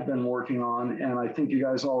something I've been working on, and I think you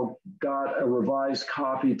guys all got a revised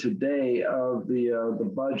copy today of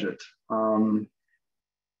the budget.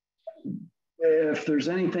 If there's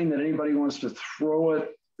anything that anybody wants to throw at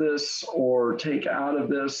this or take out of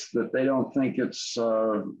this that they don't think it's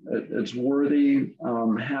worthy,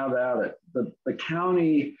 have at it. The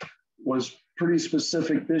county was pretty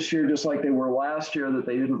specific this year, just like they were last year, that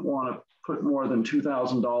they didn't want to put more than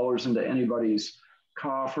 $2,000 into anybody's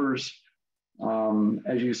coffers.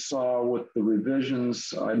 As you saw with the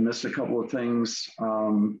revisions, I missed a couple of things,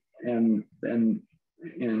 and then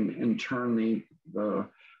in turn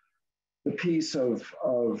the piece of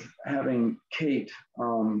having Kate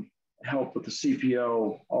help with the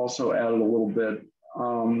CPO also added a little bit.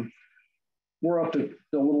 We're up to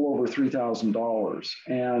a little over $3,000,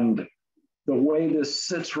 and the way this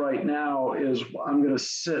sits right now is I'm going to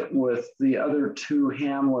sit with the other two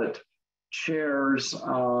Hamlet chairs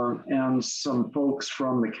and some folks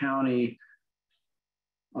from the county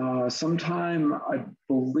sometime, I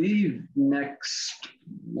believe, next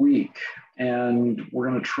week. And we're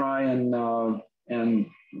going to try and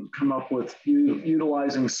come up with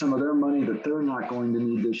utilizing some of their money that they're not going to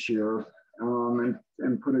need this year and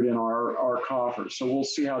put it in our coffers. So we'll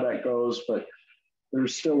see how that goes, but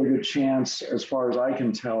there's still a good chance, as far as I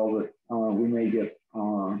can tell, that we may get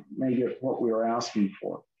what we were asking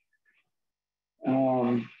for.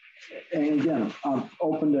 And again, I'm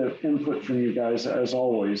open to input from you guys, as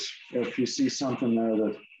always, if you see something there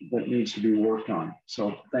that needs to be worked on.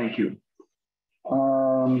 So thank you.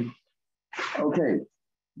 Okay,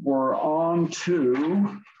 we're on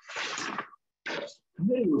to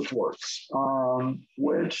committee reports,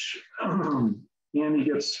 which Andy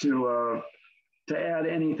gets to add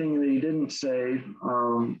anything that he didn't say,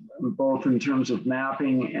 both in terms of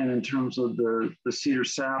mapping and in terms of the cedar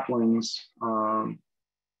saplings.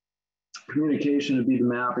 Communication would be the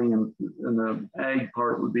mapping, and the ag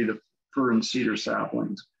part would be the fir and cedar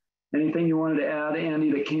saplings. Anything you wanted to add,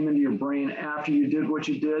 Andy, that came into your brain after you did what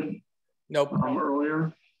you did? Nope.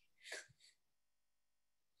 Earlier?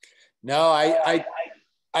 No,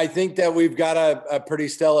 I think that we've got a pretty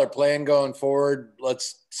stellar plan going forward.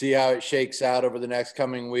 Let's see how it shakes out over the next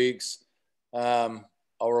coming weeks. I'll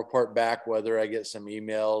report back whether I get some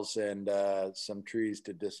emails and some trees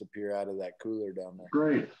to disappear out of that cooler down there.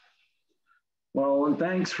 Great. Well, and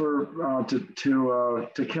thanks to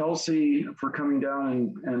Kelsey for coming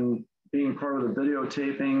down and being part of the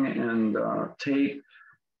videotaping, and Tate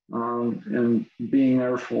and being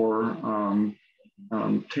there for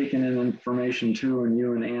taking in information too. And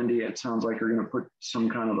you and Andy, it sounds like you're going to put some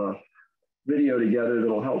kind of a video together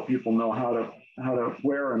that'll help people know how to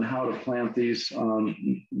where and how to plant these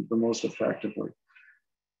the most effectively.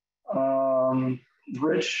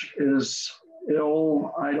 Rich is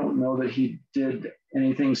ill. I don't know that he did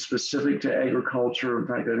anything specific to agriculture. In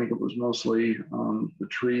fact, I think it was mostly the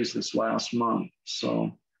trees this last month.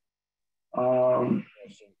 So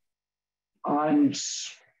I'm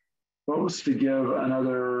supposed to give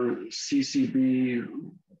another CCB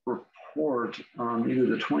report either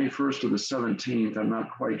the 21st or the 17th. I'm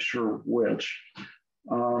not quite sure which.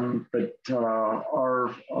 But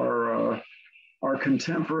our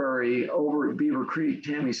contemporary over at Beaver Creek,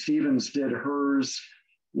 Tammy Stevens, did hers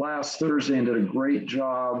last Thursday and did a great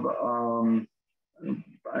job.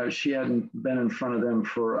 She hadn't been in front of them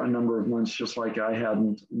for a number of months, just like I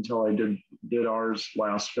hadn't until I did ours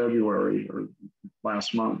last February or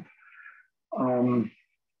last month.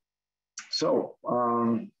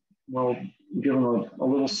 We'll give them a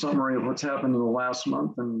little summary of what's happened in the last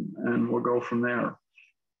month, and we'll go from there.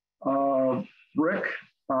 Rick,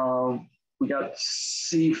 we got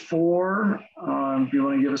C4. Do you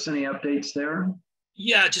want to give us any updates there?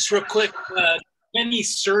 Yeah, just real quick. Penny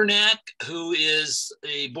Cernak, who is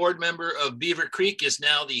a board member of Beaver Creek, is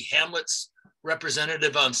now the Hamlet's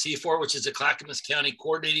representative on C4, which is the Clackamas County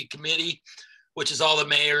Coordinating Committee, which is all the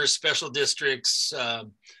mayors, special districts.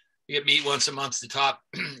 We get meet once a month to talk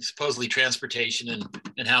supposedly transportation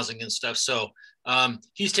and housing and stuff. So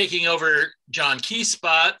he's taking over John Key's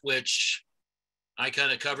spot, which I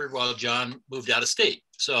kind of covered while John moved out of state.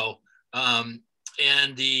 So,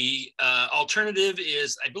 and the alternative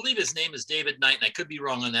is, I believe his name is David Knight, and I could be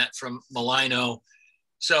wrong on that, from Malino.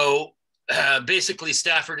 So basically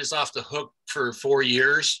Stafford is off the hook for 4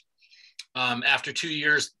 years. After 2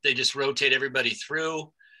 years, they just rotate everybody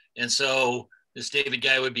through. And so this David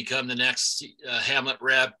guy would become the next Hamlet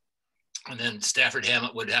rep, and then Stafford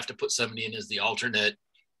Hamlet would have to put somebody in as the alternate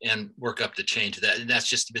and work up the chain to that. And that's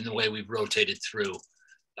just been the way we've rotated through.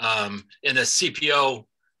 And the CPO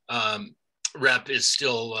rep is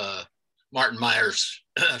still Martin Myers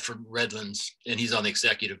from Redlands, and he's on the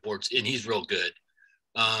executive boards, and he's real good.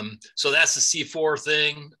 So that's the C4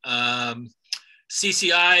 thing.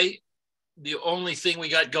 CCI, the only thing we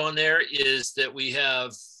got going there is that we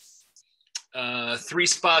have 3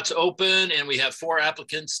 spots open, and we have 4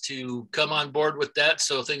 applicants to come on board with that.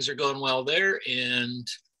 So things are going well there, and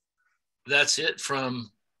that's it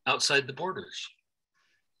from outside the borders.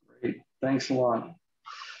 Great, thanks a lot.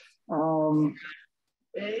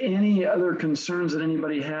 Any other concerns that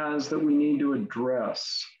anybody has that we need to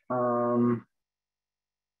address?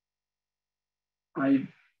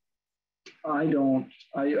 I don't.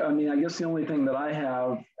 I mean, I guess the only thing that I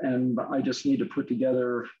have, and I just need to put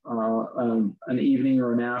together an evening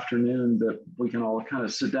or an afternoon that we can all kind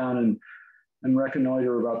of sit down and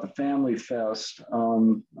reconnoiter about the Family Fest.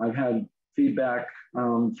 I've had feedback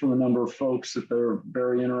from a number of folks that they're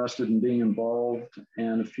very interested in being involved,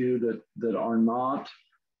 and a few that are not.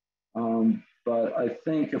 But I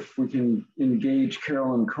think if we can engage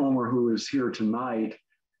Carolyn Comer, who is here tonight,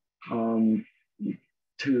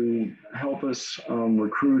 to help us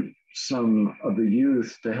recruit some of the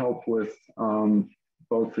youth to help with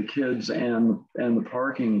both the kids and the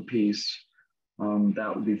parking piece,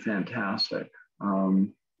 that would be fantastic.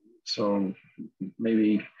 So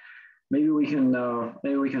maybe we can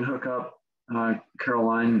hook up,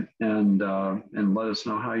 Caroline, and let us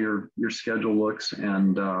know how your schedule looks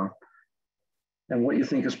and what you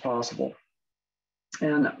think is possible.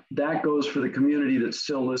 And that goes for the community that's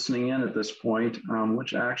still listening in at this point,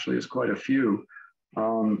 which actually is quite a few.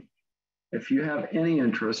 If you have any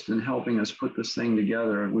interest in helping us put this thing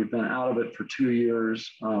together, we've been out of it for 2 years.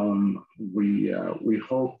 We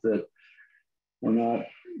hope that we're not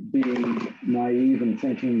being naive and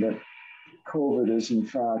thinking that COVID is in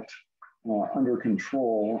fact under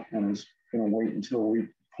control and is going to wait until we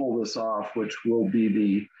pull this off, which will be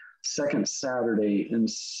the second Saturday in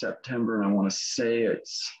September, and I want to say I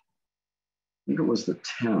think it was the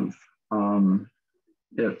 10th.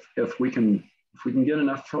 If we can get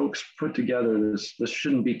enough folks put together, this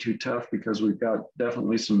shouldn't be too tough, because we've got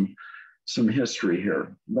definitely some history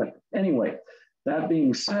here. But anyway, that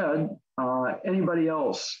being said, anybody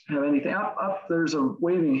else have anything? Up, there's a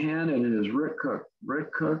waving hand, and it is Rick Cook.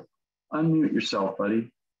 Rick Cook, unmute yourself,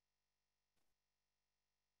 buddy.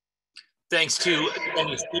 Thanks to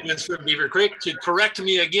Andy Stevens from Beaver Creek to correct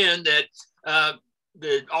me again that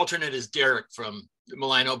the alternate is Derek from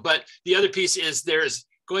Malino. But the other piece is there's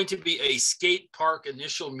going to be a skate park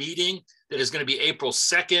initial meeting that is going to be April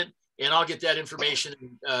 2nd. And I'll get that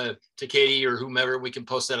information to Katie or whomever. We can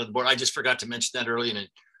post that on the board. I just forgot to mention that earlier, and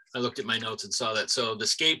I looked at my notes and saw that. So the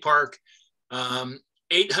skate park,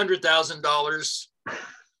 $800,000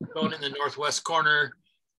 going in the northwest corner.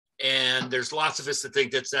 And there's lots of us that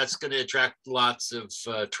think that's going to attract lots of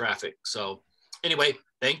traffic. So anyway,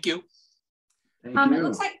 thank you. Thank you. It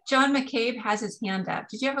looks like John McCabe has his hand up.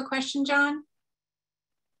 Did you have a question, John?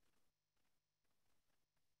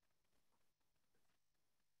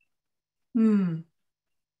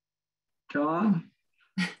 John?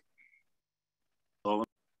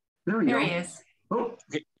 There he is. Oh.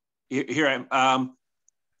 Here I am.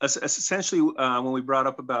 Essentially, when we brought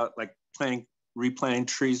up about like replanting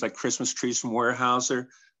trees, like Christmas trees from Weyerhaeuser,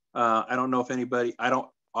 I don't know if anybody,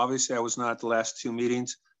 obviously I was not at the last 2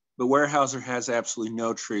 meetings, but Weyerhaeuser has absolutely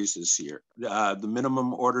no trees this year. The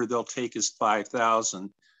minimum order they'll take is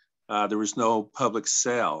 5,000. There was no public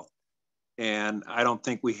sale. And I don't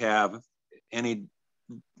think we have any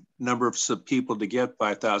number of people to get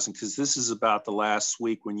 5,000, because this is about the last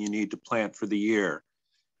week when you need to plant for the year.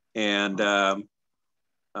 And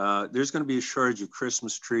there's going to be a shortage of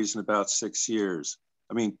Christmas trees in about 6 years.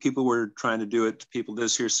 I mean, people were trying to do it to people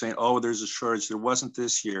this year saying, oh, there's a shortage. There wasn't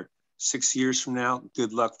this year. 6 years from now,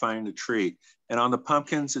 good luck finding a tree. And on the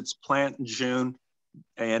pumpkins, it's plant in June.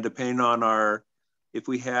 And depending on if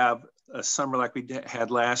we have a summer like we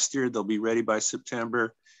had last year, they'll be ready by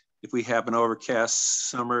September. If we have an overcast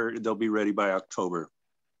summer, they'll be ready by October.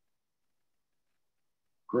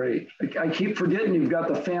 Great. I keep forgetting you've got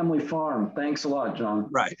the family farm. Thanks a lot, John.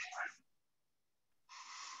 Right.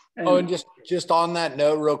 And just on that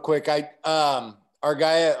note, real quick, our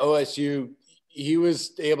guy at OSU, he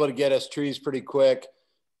was able to get us trees pretty quick.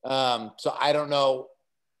 So I don't know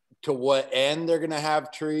to what end they're going to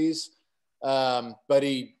have trees, but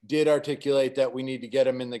he did articulate that we need to get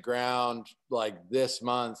them in the ground like this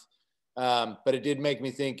month. But it did make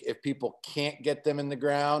me think, if people can't get them in the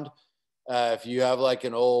ground, if you have like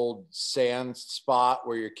an old sand spot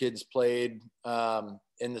where your kids played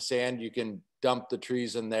in the sand, you can dump the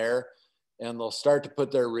trees in there and they'll start to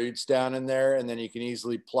put their roots down in there, and then you can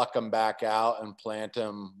easily pluck them back out and plant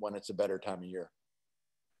them when it's a better time of year.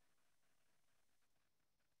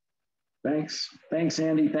 Thanks. Thanks,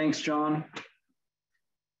 Andy. Thanks, John.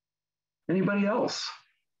 Anybody else?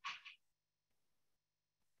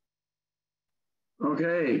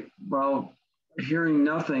 Okay, well, hearing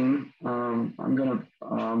nothing, I'm going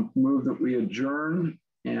to move that we adjourn,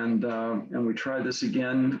 and we try this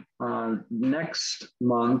again next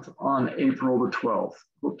month on April the 12th.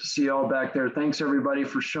 Hope to see you all back there. Thanks everybody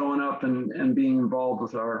for showing up and being involved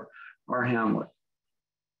with our Hamlet.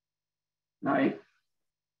 Night.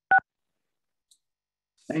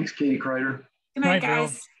 Thanks, Katie Kreider. Good night,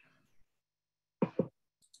 guys.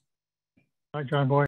 Night, John Boy.